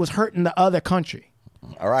as it was hurting the other country.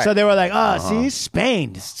 All right. So they were like, see,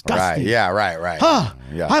 Spain, disgusting. Right. Yeah, right.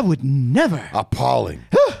 Yeah. I would never. Appalling.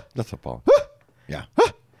 That's appalling. Yeah.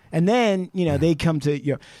 And then, they come to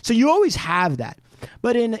Europe. So you always have that.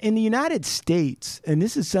 But in the United States, and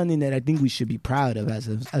this is something that I think we should be proud of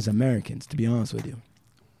as Americans, to be honest with you,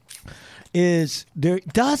 is there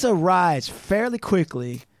does arise fairly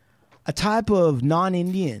quickly a type of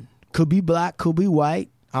non-Indian, could be black, could be white.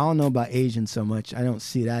 I don't know about Asian so much. I don't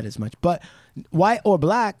see that as much. But white or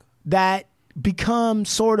black that become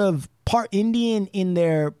sort of part Indian in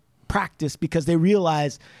their practice because they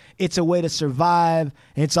realize it's a way to survive,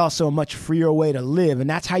 and it's also a much freer way to live. And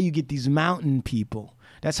that's how you get these mountain people.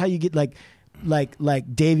 That's how you get like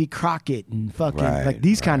Davy Crockett and fucking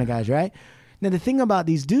these kind of guys, right? Now, the thing about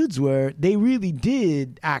these dudes were they really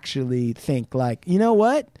did actually think, like, you know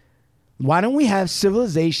what? Why don't we have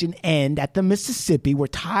civilization end at the Mississippi? We're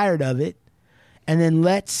tired of it. And then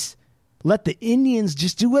let's let the Indians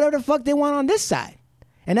just do whatever the fuck they want on this side.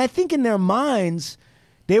 And I think in their minds,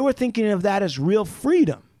 they were thinking of that as real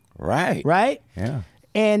freedom. Right. Right? Yeah.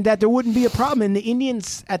 And that there wouldn't be a problem. And the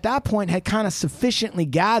Indians at that point had kind of sufficiently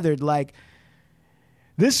gathered, like,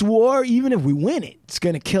 this war, even if we win it, it's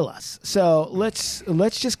going to kill us. So let's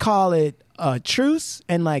just call it a truce.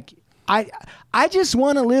 And, like, I just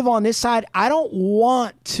want to live on this side. I don't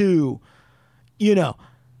want to,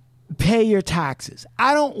 pay your taxes.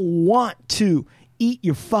 I don't want to eat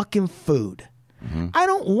your fucking food. I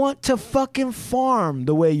don't want to fucking farm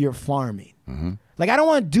the way you're farming. Like, I don't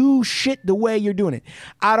want to do shit the way you're doing it.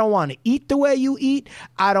 I don't want to eat the way you eat.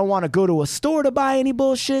 I don't want to go to a store to buy any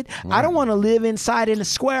bullshit. I don't want to live inside in a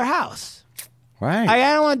square house. Right.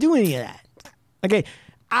 I don't want to do any of that. Okay.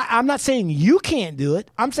 I'm not saying you can't do it.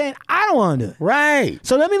 I'm saying I don't want to do it. Right.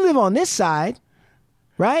 So let me live on this side,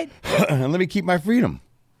 right? And let me keep my freedom.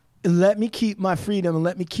 Let me keep my freedom and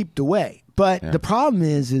let me keep the way. But the problem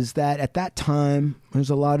is that at that time, there's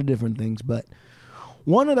a lot of different things. But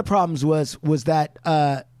one of the problems was that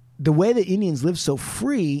the way the Indians lived so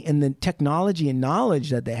free and the technology and knowledge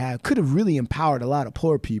that they had could have really empowered a lot of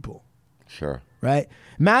poor people. Sure. Right?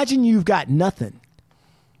 Imagine you've got nothing.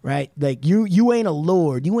 Right? Like you ain't a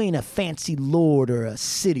lord. You ain't a fancy lord or a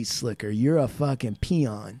city slicker. You're a fucking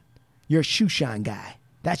peon. You're a shoe shine guy.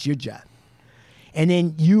 That's your job. And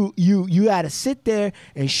then you got to sit there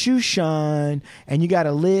and shoe shine, and you got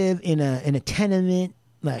to live in a tenement,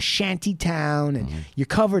 a shanty town, and you're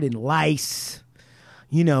covered in lice.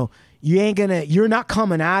 You know, you're not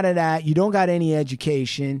coming out of that. You don't got any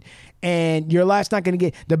education, and your life's not going to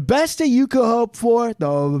get the best that you could hope for.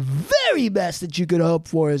 The very best that you could hope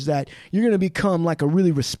for is that you're going to become like a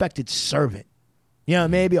really respected servant. You know,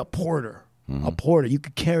 maybe a porter. A porter. You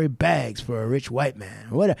could carry bags for a rich white man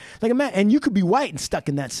or whatever. Like a man, and you could be white and stuck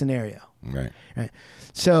in that scenario. Right.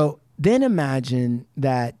 So then imagine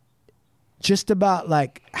that just about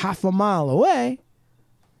like half a mile away,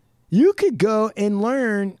 you could go and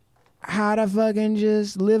learn how to fucking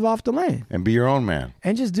just live off the land. And be your own man.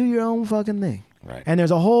 And just do your own fucking thing. Right. And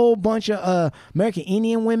there's a whole bunch of American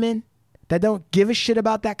Indian women that don't give a shit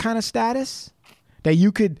about that kind of status that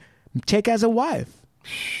you could take as a wife.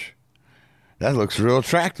 That looks real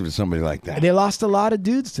attractive to somebody like that. They lost a lot of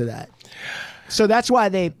dudes to that. So that's why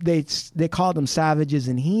they called them savages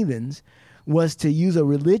and heathens, was to use a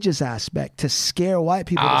religious aspect to scare white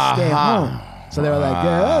people to stay home. So they were like,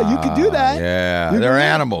 oh, you could do that. Yeah, they're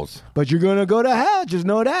animals. But you're going to go to hell. Just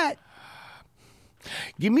know that.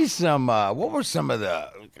 Give me some, what were some of the,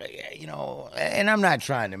 and I'm not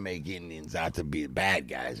trying to make Indians out to be bad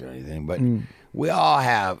guys or anything, but we all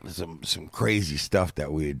have some crazy stuff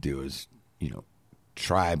that we would do as,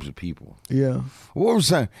 tribes of people. Yeah. What were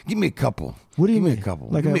some? Give me a couple. What do you mean? Give me a couple.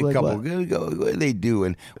 Like give me a like couple. what? What did they do?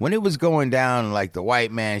 And when it was going down, like the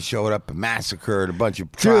white man showed up and massacred a bunch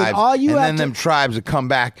of Dude, tribes, and then to... them tribes would come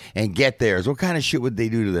back and get theirs. What kind of shit would they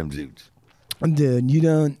do to them dudes? Dude, you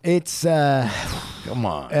don't. It's come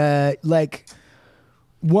on. Like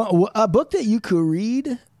a book that you could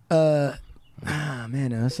read. Man,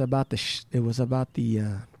 it was about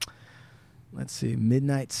the. Let's see,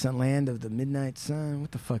 Midnight Sun, Land of the Midnight Sun.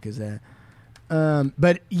 What the fuck is that?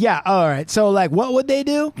 But yeah, all right. So like, what would they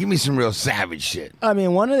do? Give me some real savage shit. I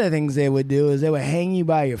mean, one of the things they would do is they would hang you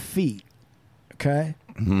by your feet, okay?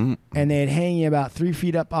 Mm-hmm. And they'd hang you about 3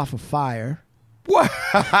 feet up off a fire. What?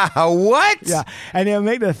 What? Yeah, and they'll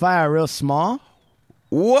make the fire real small.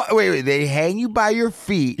 What? Wait. They hang you by your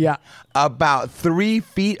feet. Yeah. About 3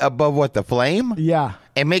 feet above what, the flame? Yeah.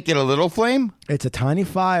 And make it a little flame? It's a tiny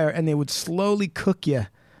fire, and they would slowly cook you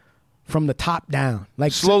from the top down.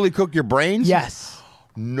 Like slowly cook your brains? Yes.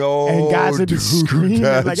 No, and guys would be screaming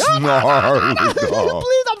that's like, "Oh my God,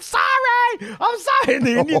 please, I'm sorry. And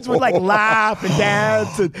the Indians would like laugh and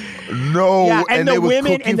dance. And, no, and they the would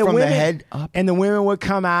women cook you from the head up. And the women would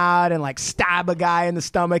come out and like stab a guy in the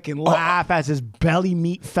stomach and laugh as his belly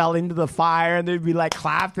meat fell into the fire, and they'd be like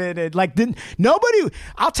clapping and like nobody.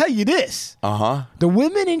 I'll tell you this. The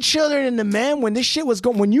women and children and the men, when this shit was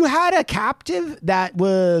going, when you had a captive that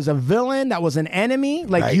was a villain, that was an enemy,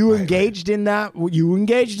 like right, you right, engaged in that, you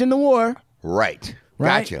engaged in the war. Right.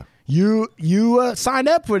 Gotcha. You signed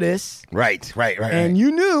up for this. Right. And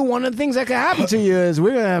you knew one of the things that could happen to you is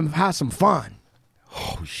we're going to have some fun.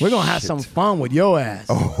 Oh, we're going to have some fun with your ass.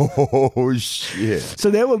 Oh, shit. So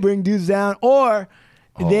they would bring dudes down, or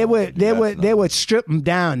they would strip them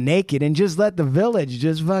down naked and just let the village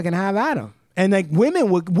just fucking have at them. And like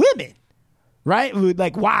women, right?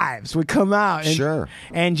 Like wives would come out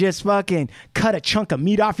and just fucking cut a chunk of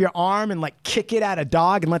meat off your arm and like kick it at a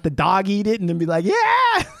dog and let the dog eat it and then be like, yeah.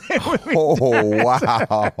 Oh,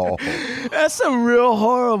 wow. That's some real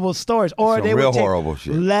horrible stories. Or some they real would take horrible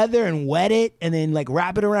shit. Leather and wet it and then like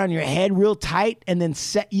wrap it around your head real tight and then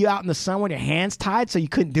set you out in the sun with your hands tied so you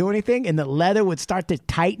couldn't do anything, and the leather would start to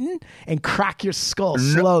tighten and crack your skull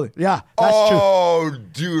slowly. Yeah, that's true. Oh,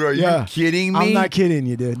 dude, are you kidding me? I'm not kidding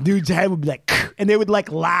you, dude. Dude's head would be like, and they would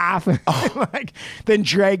like laugh and like then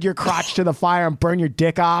drag your crotch to the fire and burn your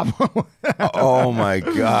dick off. Oh my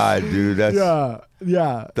God, dude. That's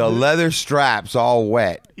yeah. The leather straps all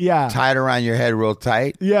wet. Yeah. Tied around your head real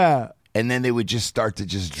tight. Yeah. And then they would just start to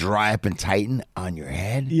just dry up and tighten on your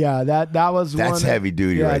head. Yeah, that's one. Heavy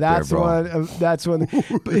duty right there, bro. That's one.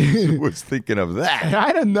 Who was thinking of that?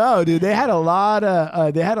 I don't know, dude. They had a lot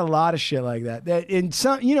of shit like that. And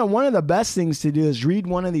some, one of the best things to do is read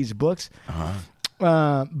one of these books.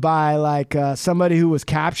 by like somebody who was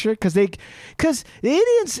captured because the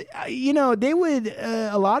Indians, they would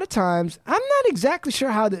a lot of times. I'm not exactly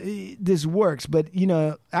sure how this works, but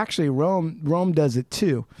actually Rome does it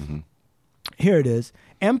too. Mm-hmm. Here it is: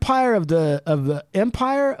 Empire of the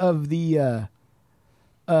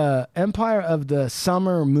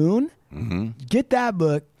Summer Moon. Mm-hmm. Get that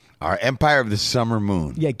book. Our Empire of the Summer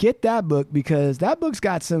Moon. Yeah, get that book because that book's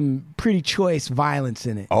got some pretty choice violence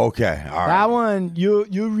in it. Okay, all right. That one, you'll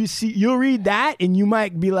read that and you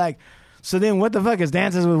might be like, so then what the fuck is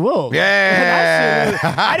Dances with Wolves? Yeah.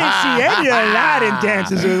 I didn't see any of that in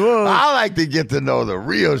Dances with Wolves. I like to get to know the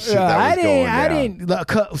real shit that was going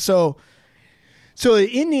down. So the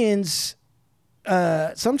Indians...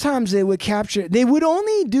 sometimes they would capture. They would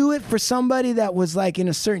only do it for somebody that was like in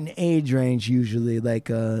a certain age range, usually like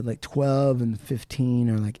 12 and 15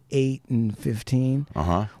 or like 8 and 15,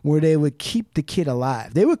 where they would keep the kid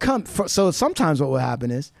alive. They would come. So sometimes what would happen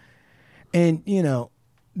is, and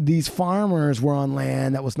these farmers were on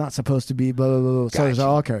land that was not supposed to be. Blah blah blah. So there's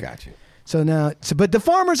all okay. Gotcha. So now, but the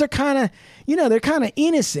farmers are kind of, they're kind of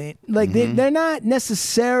innocent. Like they're not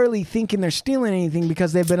necessarily thinking they're stealing anything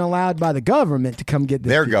because they've been allowed by the government to come get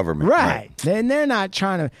their government, right? And they're not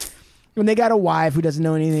trying to. When they got a wife who doesn't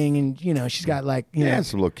know anything, and she's got like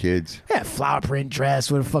some little kids, flower print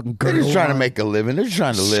dress with a fucking girdle. They're just trying to make a living. They're just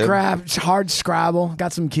trying to live. Hard Scrabble.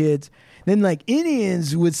 Got some kids. Then like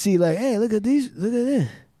Indians would see like, hey, look at these, look at this.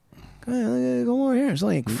 Come over here. There's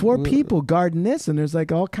like 4 people guarding this, and there's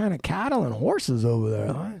like all kind of cattle and horses over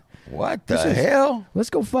there. What the hell? Let's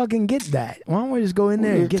go fucking get that. Why don't we just go in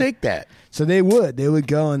there and take that? So they would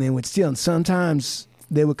go and they would steal, and sometimes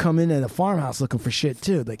they would come into the farmhouse looking for shit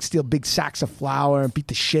too, like steal big sacks of flour and beat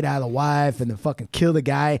the shit out of the wife, and then fucking kill the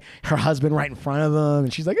guy, her husband, right in front of him,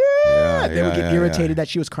 and she's like, they would get irritated that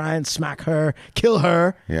she was crying, smack her, kill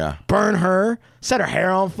her, burn her, set her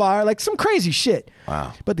hair on fire, like some crazy shit.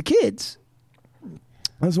 Wow. But the kids,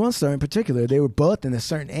 there's one story in particular, they were both in a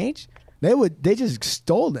certain age. They just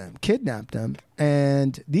stole them, kidnapped them,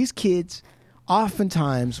 and these kids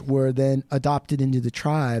oftentimes were then adopted into the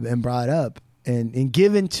tribe and brought up and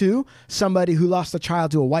given to somebody who lost a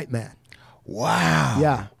child to a white man.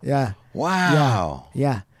 Wow. Yeah. Wow.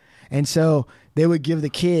 Yeah. And so they would give the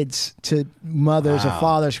kids to mothers or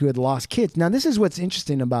fathers who had lost kids. Now, this is what's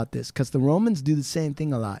interesting about this, because the Romans do the same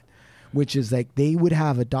thing a lot, which is like they would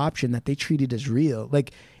have adoption that they treated as real.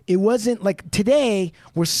 Like it wasn't like today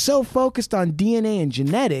we're so focused on DNA and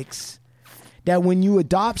genetics that when you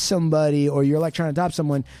adopt somebody or you're like trying to adopt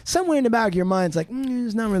someone, somewhere in the back of your mind's like,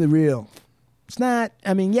 it's not really real. It's not,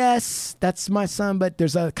 I mean, yes, that's my son, but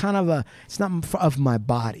there's a kind of it's not of my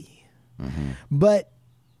body. Mm-hmm. But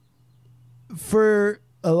for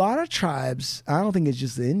a lot of tribes, I don't think it's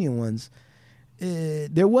just the Indian ones,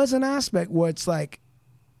 there was an aspect where it's like,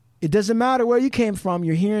 it doesn't matter where you came from,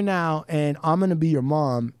 you're here now, and I'm going to be your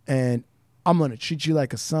mom, and I'm going to treat you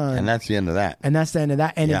like a son. And that's the end of that. And that's the end of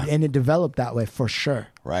that. And, it developed that way for sure.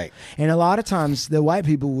 Right. And a lot of times the white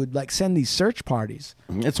people would like send these search parties.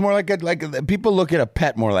 It's more like people look at a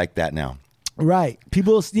pet more like that now. Right.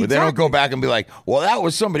 People, exactly. But they don't go back and be like, well, that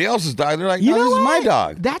was somebody else's dog. They're like, no, this is my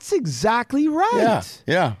dog. That's exactly right.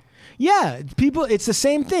 Yeah. Yeah. People, it's the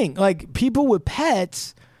same thing. Like people with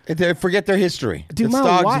pets, they forget their history. Dude, it's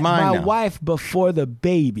dog's mine my now. wife, before the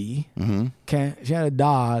baby, okay, she had a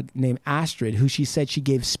dog named Astrid who she said she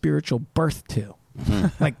gave spiritual birth to.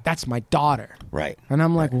 Like, that's my daughter. Right. And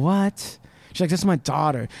I'm like, what? She's like, that's my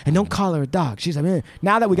daughter. And don't call her a dog. She's like,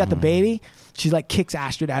 now that we got the baby, she like kicks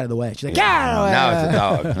Astrid out of the way. She's like, now it's a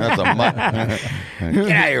dog. That's a mutt.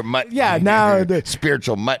 Get out of here, mutt. Yeah, now the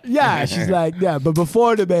spiritual mutt. Yeah, she's like, but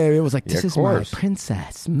before the baby, it was like, this is my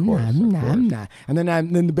princess. And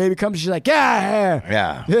then the baby comes, she's like,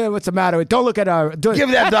 yeah, what's the matter? Don't look at her.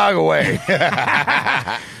 Give that dog away.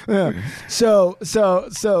 So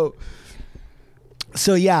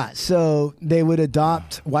they would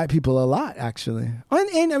adopt white people a lot, actually,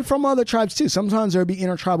 and from other tribes too. Sometimes there'd be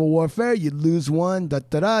intertribal warfare. You'd lose one,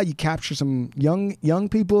 you capture some young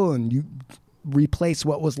people, and you replace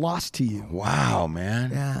what was lost to you. Wow,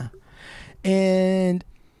 man. Yeah,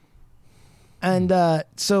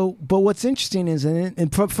 but what's interesting is,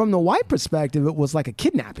 and from the white perspective, it was like a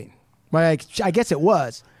kidnapping. Right? I guess it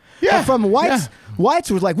was. Yeah. But from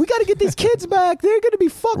whites was like, we got to get these kids back. They're going to be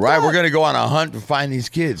fucked up. Right, we're going to go on a hunt to find these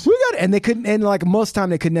kids. And they couldn't, and like most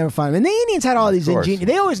time they could never find them. And the Indians had all these ingenious.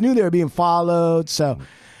 They always knew they were being followed, so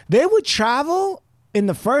they would travel in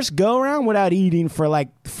the first go around without eating for like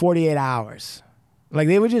 48 hours. Like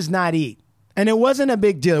they would just not eat, and it wasn't a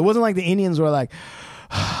big deal. It wasn't like the Indians were like,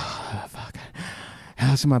 fuck.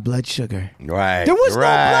 How's my blood sugar? Right. There was no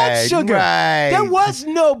blood sugar. Right. There was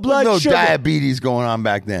no blood no sugar. diabetes going on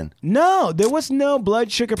back then. No, there was no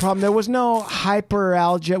blood sugar problem. There was no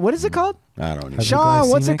hyperalgia. What is it called? I don't know. Sean,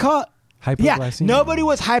 what's it Hypoglycemic? called? Yeah, Hypoglycemia? nobody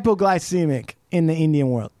was hypoglycemic in the Indian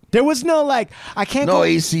world. There was no I can't No go.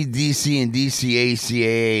 ACDC and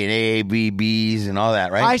DCACA and AABBs and all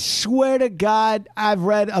that, right? I swear to God, I've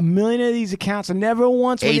read a million of these accounts and never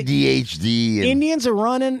once. ADHD. And, Indians are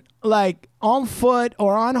running on foot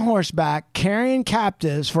or on horseback, carrying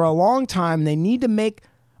captives for a long time. They need to make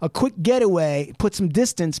a quick getaway, put some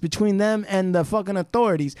distance between them and the fucking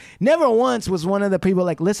authorities. Never once was one of the people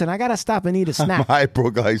listen, I gotta stop and eat a snack. I'm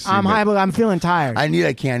hypoglycemic. I'm feeling tired. I need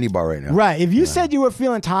a candy bar right now. Right. If you said you were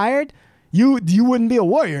feeling tired, you wouldn't be a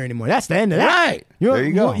warrior anymore. That's the end of that. Right. There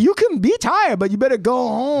you go. You can be tired, but you better go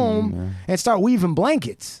home and start weaving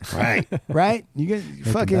blankets. Right. Right? You get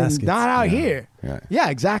fucking baskets. not out here. Right. Yeah,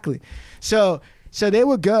 exactly. So they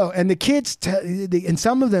would go, and the kids, and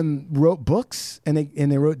some of them wrote books, and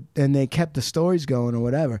they kept the stories going or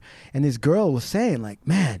whatever. And this girl was saying,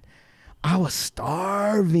 man, I was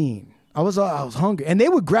starving. I was hungry, and they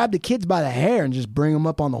would grab the kids by the hair and just bring them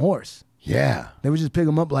up on the horse. Yeah. They would just pick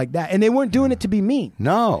them up like that, and they weren't doing it to be mean.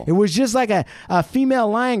 No. It was just like a female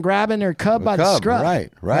lion grabbing her cub by the scruff.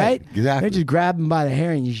 Right. Exactly. They just grab them by the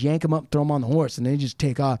hair and just yank them up, throw them on the horse, and they just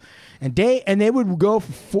take off. And they would go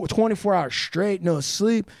for 24 hours straight, no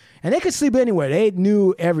sleep. And they could sleep anywhere. They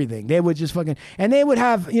knew everything. They would just and they would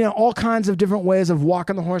have, all kinds of different ways of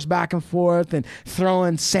walking the horse back and forth and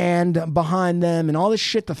throwing sand behind them and all this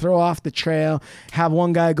shit to throw off the trail. Have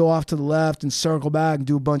one guy go off to the left and circle back and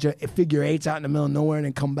do a bunch of figure eights out in the middle of nowhere and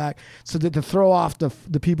then come back so that to throw off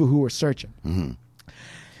the people who were searching. Mm-hmm.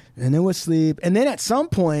 And they would sleep. And then at some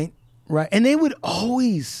point, right, and they would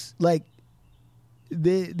always,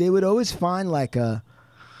 they would always find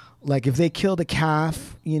if they killed a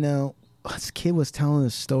calf, this kid was telling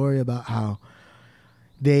a story about how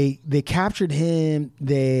they captured him,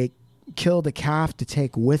 they killed a calf to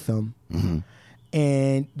take with them,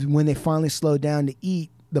 and when they finally slowed down to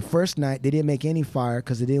eat, the first night they didn't make any fire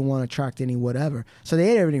because they didn't want to attract any whatever, so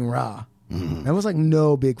they ate everything raw. That was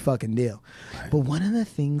no big fucking deal. Right. But one of the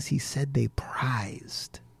things he said they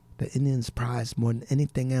prized, the Indians prized more than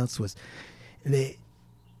anything else, was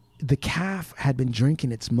the calf had been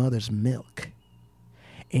drinking its mother's milk,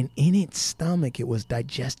 and in its stomach it was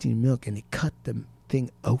digesting milk, and they cut the thing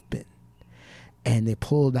open and they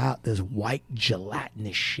pulled out this white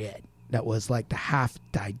gelatinous shit that was like the half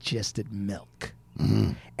digested milk,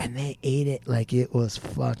 and they ate it like it was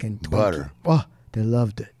fucking butter. Oh, they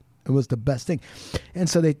loved it. It was the best thing. And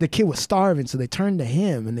so the kid was starving, so they turned to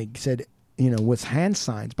him and they said, with hand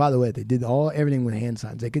signs. By the way, they did everything with hand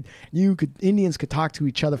signs. Indians could talk to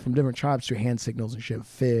each other from different tribes through hand signals and shit.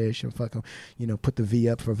 Fish and fucking, put the V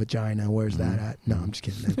up for vagina. Where's that at? No, I'm just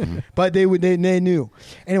kidding. But they knew.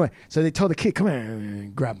 Anyway, so they told the kid, come here,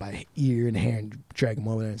 and grab by the ear and hair and drag him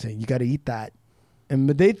over there and say, you got to eat that.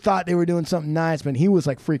 But they thought they were doing something nice, but he was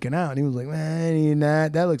freaking out. And he was like, man, eating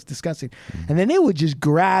that looks disgusting. And then they would just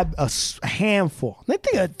grab a handful. They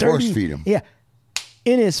think a 30, force feed him. Yeah.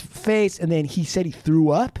 In his face, and then he said he threw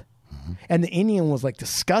up, and the Indian was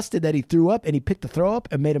disgusted that he threw up, and he picked the throw up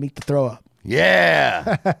and made him eat the throw up.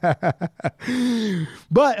 Yeah.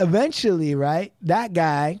 But eventually, right, that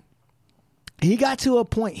guy, he got to a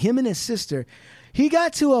point, him and his sister, he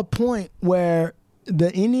got to a point where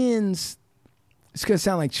the Indians, it's going to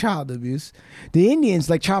sound like child abuse, the Indians,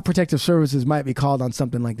 Child Protective Services might be called on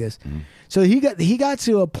something like this. So he got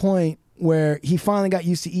to a point where he finally got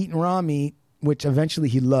used to eating raw meat, which eventually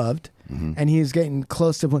he loved, and he was getting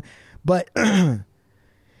close to, but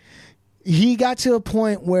he got to a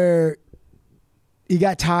point where he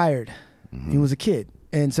got tired. He was a kid,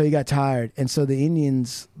 and so he got tired, and so the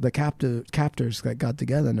Indians, the captors got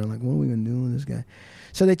together, and they're like, what are we gonna do with this guy?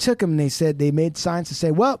 So they took him, and they made signs to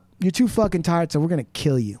say, well, you're too fucking tired, so we're gonna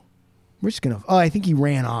kill you. We're just gonna, I think he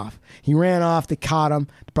ran off. They caught him,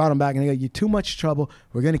 brought him back, and they go, you're too much trouble,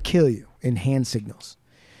 we're gonna kill you, in hand signals.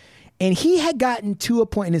 And he had gotten to a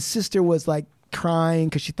point, and his sister was crying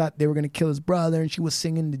because she thought they were going to kill his brother, and she was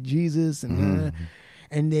singing to Jesus, and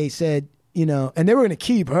they said, and they were going to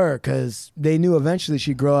keep her because they knew eventually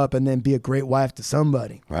she'd grow up and then be a great wife to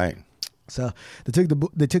somebody. Right. So they took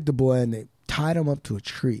the boy and they tied him up to a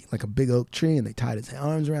tree, like a big oak tree, and they tied his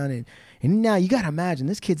arms around it. And now you got to imagine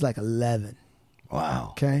this kid's 11. Wow.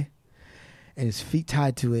 Okay. And his feet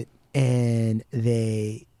tied to it, and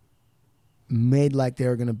they made they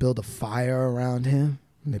were going to build a fire around him,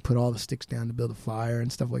 and they put all the sticks down to build a fire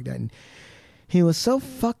and stuff like that. And he was so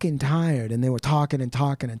fucking tired, and they were talking, and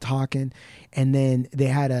then they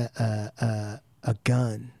had a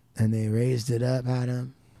gun, and they raised it up at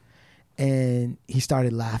him, and he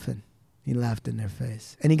started laughing. He laughed in their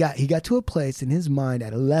face, and he got to a place in his mind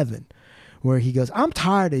at 11 where he goes, I'm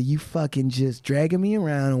tired of you fucking just dragging me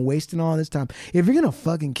around and wasting all this time. If you're gonna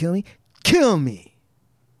fucking kill me, kill me.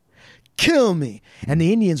 Kill me. And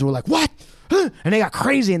the Indians were like, what? And they got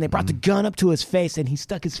crazy, and they brought the gun up to his face, and he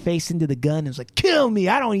stuck his face into the gun and was like, kill me,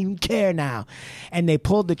 I don't even care now. And they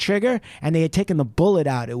pulled the trigger, and they had taken the bullet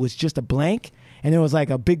out. It was just a blank, and there was like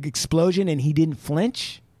a big explosion, and he didn't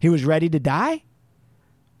flinch. He was ready to die.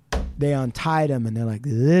 They untied him, and they're like,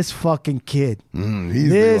 this fucking kid.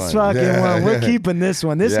 This fucking one. We're keeping this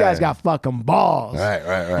one. This guy's got fucking balls. Right.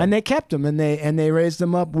 And they kept him, and they raised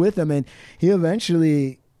him up with him, and he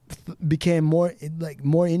eventually became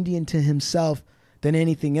more Indian to himself than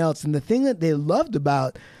anything else. And the thing that they loved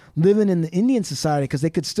about living in the Indian society, because they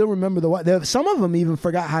could still remember some of them even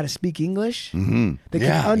forgot how to speak English. They could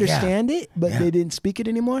understand it, but they didn't speak it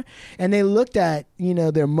anymore. And they looked at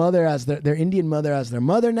their mother as their Indian mother as their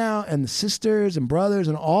mother now, and the sisters and brothers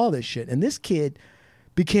and all this shit. And this kid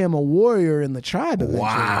became a warrior in the tribe eventually.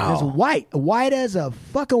 Wow. He was white as a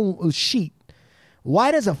fucking sheet,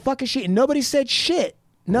 and nobody said shit.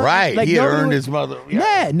 No, right, like he had earned his mother.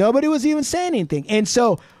 Yeah, nobody was even saying anything. And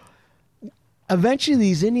so eventually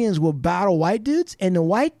these Indians will battle white dudes, and the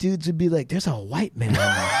white dudes would be like, there's a white man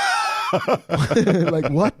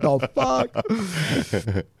like, what the fuck?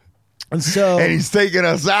 And he's taking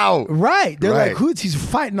us out. Right. They're like, he's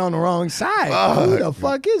fighting on the wrong side. Who the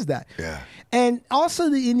fuck is that? Yeah. And also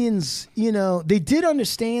the Indians, they did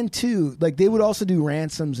understand too, like they would also do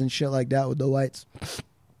ransoms and shit like that with the whites.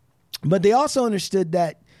 But they also understood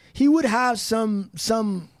that he would have some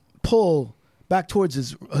pull back towards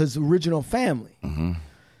his original family.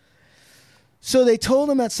 So they told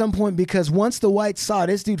him at some point, because once the whites saw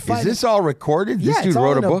this dude fighting... Is this all recorded? Yeah, this dude it's all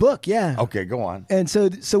wrote in a book? Yeah. Okay, go on. And so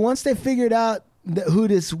once they figured out who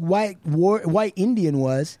this white Indian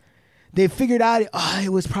was, they figured out it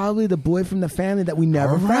was probably the boy from the family that we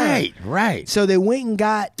never found. Right. So they went and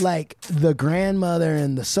got like the grandmother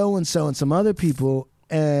and the so-and-so and some other people,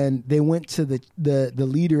 and they went to the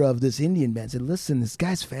leader of this Indian band and said, listen, this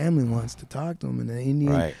guy's family wants to talk to him. And the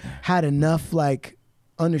Indian had enough like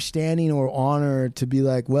understanding or honor to be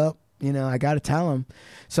like, well, I got to tell him.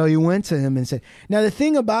 So he went to him and said, now the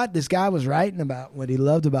thing about this guy was writing about what he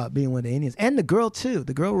loved about being with the Indians, and the girl too.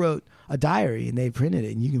 The girl wrote a diary, and they printed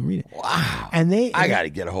it, and you can read it. Wow. And I got to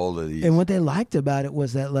get a hold of these. And what they liked about it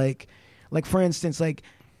was that like for instance, like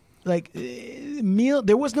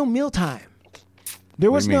there was no mealtime. There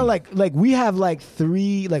was no like we have like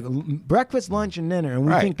 3 like breakfast, lunch, and dinner, and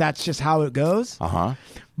we think that's just how it goes.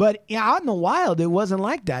 But out in the wild, it wasn't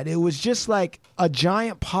like that. It was just like a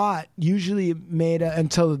giant pot, usually made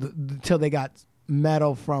until they got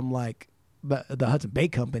metal from like the Hudson Bay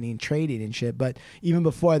Company and trading and shit. But even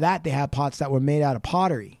before that, they had pots that were made out of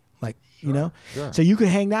pottery, like Sure. So you could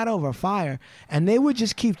hang that over a fire, and they would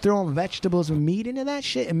just keep throwing vegetables and meat into that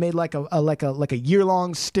shit, and made like a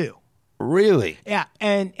year-long stew. Really? Yeah,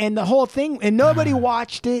 and the whole thing, and nobody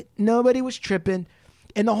watched it. Nobody was tripping.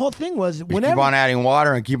 And the whole thing was, whenever keep on adding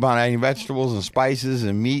water and keep on adding vegetables and spices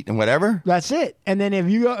and meat and whatever. That's it. And then if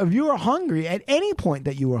you were hungry at any point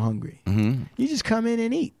that you were hungry, you just come in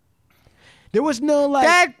and eat. There was no like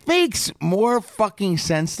that makes more fucking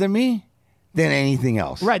sense to me than anything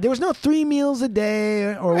else. Right. There was no 3 meals a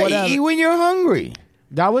day or whatever. Eat when you're hungry.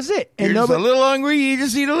 That was it. And you're just a little hungry, you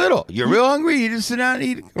just eat a little. You're real hungry, you just sit down and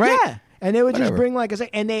eat. Right? Yeah. And they would just bring like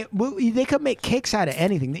and they could make cakes out of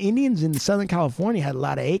anything. The Indians in Southern California had a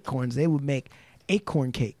lot of acorns. They would make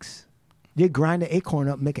acorn cakes. They'd grind an acorn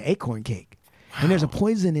up and make an acorn cake. Wow. And there's a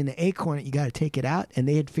poison in the acorn that you got to take it out. And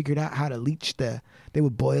they had figured out how to leach they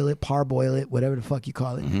would boil it, parboil it, whatever the fuck you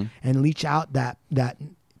call it, and leach out that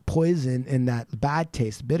poison and that bad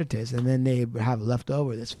taste, bitter taste, and then they have left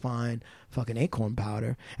over this fine fucking acorn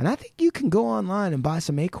powder. And I think you can go online and buy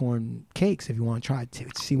some acorn cakes if you want to try to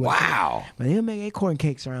see what. Wow! But they make acorn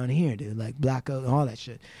cakes around here, dude, like black oat and all that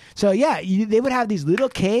shit. So yeah, they would have these little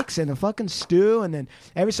cakes and a fucking stew, and then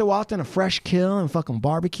every so often a fresh kill and fucking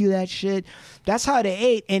barbecue that shit. That's how they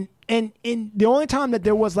ate. And the only time that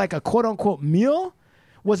there was like a quote unquote meal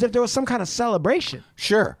was if there was some kind of celebration.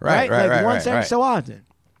 Sure, right, like once every so often.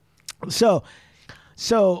 So,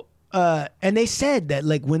 and they said that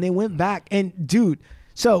like when they went back, and dude,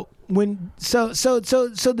 so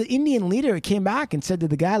the Indian leader came back and said to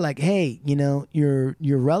the guy like, hey, your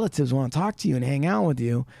relatives want to talk to you and hang out with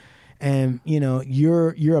you, and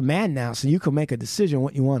you're a man now, so you can make a decision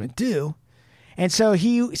what you want to do. And so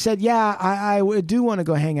he said, yeah, I do want to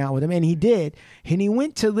go hang out with him, and he did, and he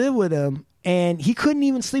went to live with him, and he couldn't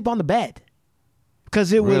even sleep on the bed.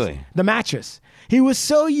 because it was Really? the mattress. He was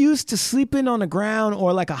so used to sleeping on the ground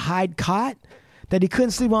or like a hide cot that he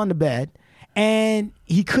couldn't sleep on the bed, and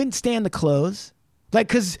he couldn't stand the clothes. Like,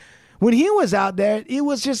 because when he was out there, it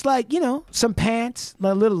was just like, some pants,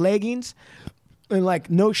 like little leggings, and like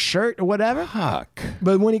no shirt or whatever. Fuck.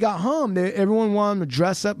 But when he got home, everyone wanted him to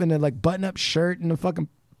dress up in a like button-up shirt and the fucking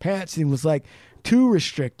pants. He was like too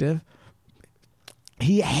restrictive.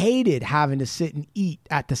 He hated having to sit and eat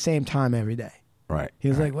at the same time every day. Right. He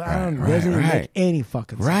was like, well, it doesn't even make any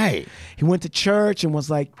fucking sense. Right. He went to church and was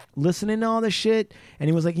like listening to all this shit. And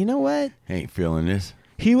he was like, you know what? Ain't feeling this.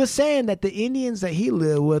 He was saying that the Indians that he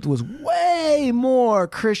lived with was way more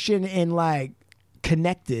Christian and like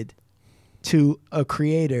connected to a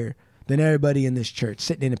creator than everybody in this church,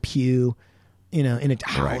 sitting in a pew, in a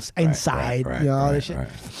house, inside, all this shit. Right.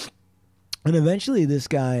 And eventually this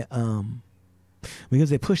guy, because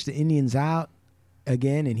they pushed the Indians out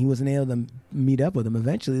again and he wasn't able to meet up with them,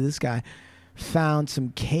 eventually this guy found some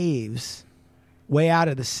caves way out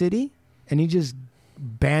of the city, and he just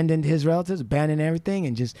abandoned his relatives, abandoned everything,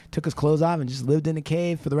 and just took his clothes off and just lived in a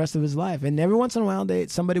cave for the rest of his life. And every once in a while,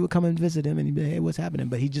 somebody would come and visit him, and he'd be like, hey, what's happening?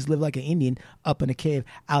 But he just lived like an Indian up in a cave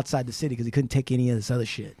outside the city because he couldn't take any of this other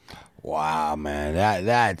shit. Wow, man,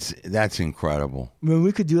 that's incredible. I mean,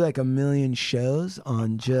 we could do like a million shows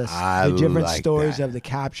on just the different stories of the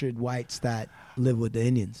captured whites that live with the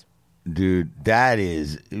Indians. Dude, that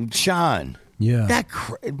is Sean. Yeah.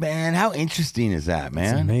 Man, how interesting is that,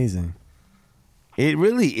 man? It's amazing. It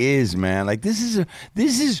really is, man. Like this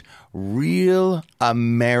is real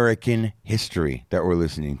American history that we're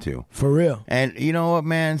listening to. For real. And you know what,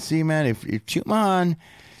 man? See, man, if Chuman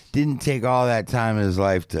didn't take all that time in his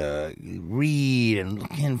life to read and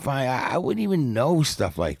look and find, I wouldn't even know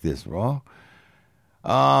stuff like this, bro.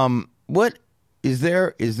 What is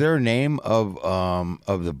there a name of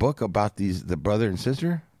the book about the brother and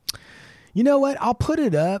sister? You know what? I'll put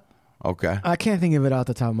it up. Okay. I can't think of it off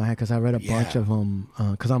the top of my head because I read a bunch of them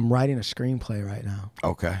because I'm writing a screenplay right now.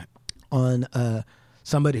 Okay. On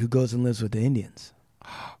somebody who goes and lives with the Indians.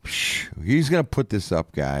 He's going to put this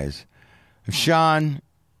up, guys. Sean,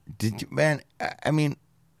 man, I mean,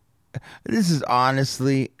 this is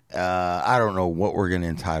honestly, I don't know what we're going to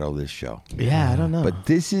entitle this show. Yeah, I don't know. But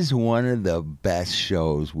this is one of the best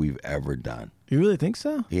shows we've ever done. You really think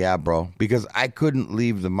so? Yeah, bro. Because I couldn't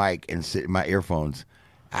leave the mic and sit in my earphones.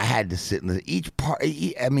 I had to sit in each part.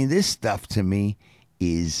 I mean, this stuff to me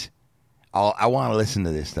is I want to listen to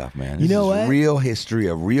this stuff, man. This is real history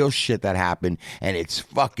of real shit that happened, and it's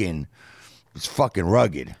fucking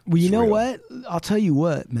rugged. Well, you know what? I'll tell you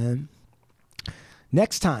what, man.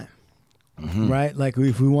 Next time, right? Like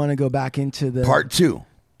if we want to go back into the part 2,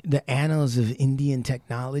 the annals of Indian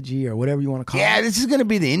technology or whatever you want to call it. Yeah, this is going to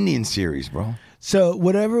be the Indian series, bro. So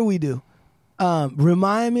whatever we do,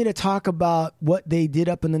 remind me to talk about what they did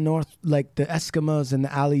up in the north, like the Eskimos and the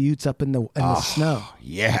Aleuts up in the snow.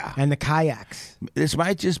 Yeah. And the kayaks. This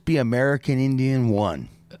might just be American Indian 1.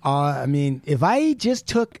 I mean, if I just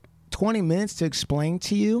took 20 minutes to explain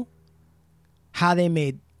to you how they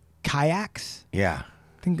made kayaks. Yeah.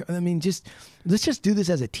 Let's just do this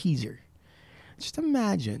as a teaser. Just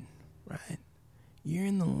imagine, right? You're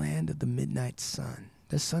in the land of the midnight sun.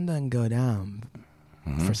 The sun doesn't go down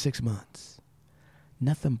for 6 months.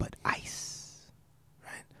 Nothing but ice,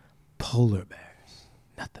 right? Polar bears.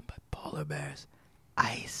 Nothing but polar bears.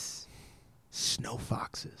 Ice. Snow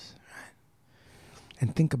foxes, right?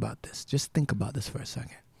 And think about this. Just think about this for a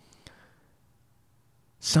second.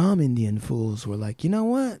 Some Indian fools were like, you know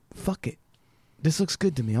what? Fuck it. This looks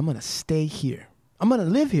good to me. I'm going to stay here. I'm going to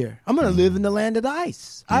live here. I'm going to live in the land of the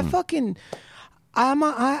ice. I run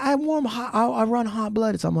hot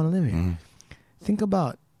blooded, so I'm going to live here. Think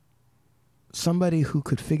about somebody who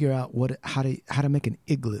could figure out how to make an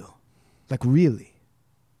igloo. Like really.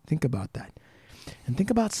 Think about that. And think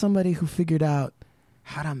about somebody who figured out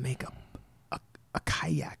how to make a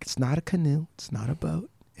kayak. It's not a canoe. It's not a boat.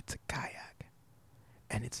 It's a kayak.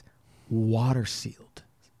 And it's water sealed.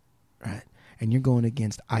 Right? And you're going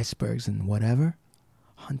against icebergs and whatever,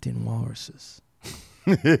 hunting walruses.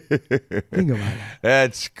 Think about that.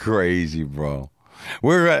 That's crazy, bro.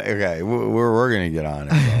 We're gonna get on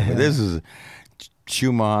it, bro. But this is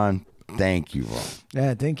Chuman. Thank you, bro.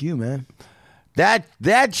 Yeah, thank you, man.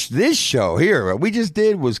 This show here what we just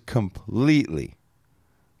did was completely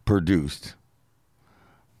produced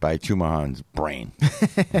by Chuman's brain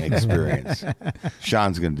and experience.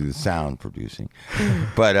 Sean's gonna do the sound producing,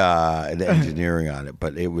 but the engineering on it.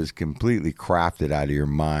 But it was completely crafted out of your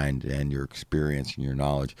mind and your experience and your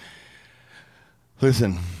knowledge.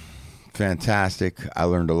 Listen. fantastic. I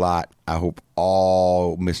learned a lot. I hope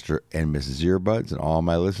all Mr. and Mrs. Earbuds and all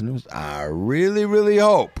my listeners, I really, really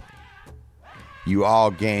hope you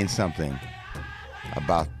all gain something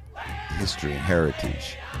about history and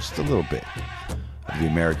heritage. Just a little bit of the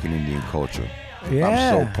American Indian culture. Yeah.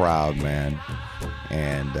 I'm so proud, man.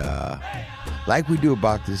 And like we do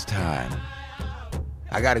about this time,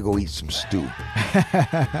 I got to go eat some stew.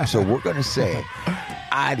 So we're going to say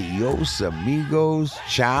adios, amigos.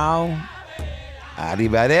 Ciao.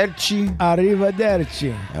 Arrivederci.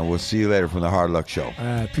 Arrivederci. And we'll see you later from the Hard Luck Show.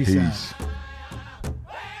 Peace out.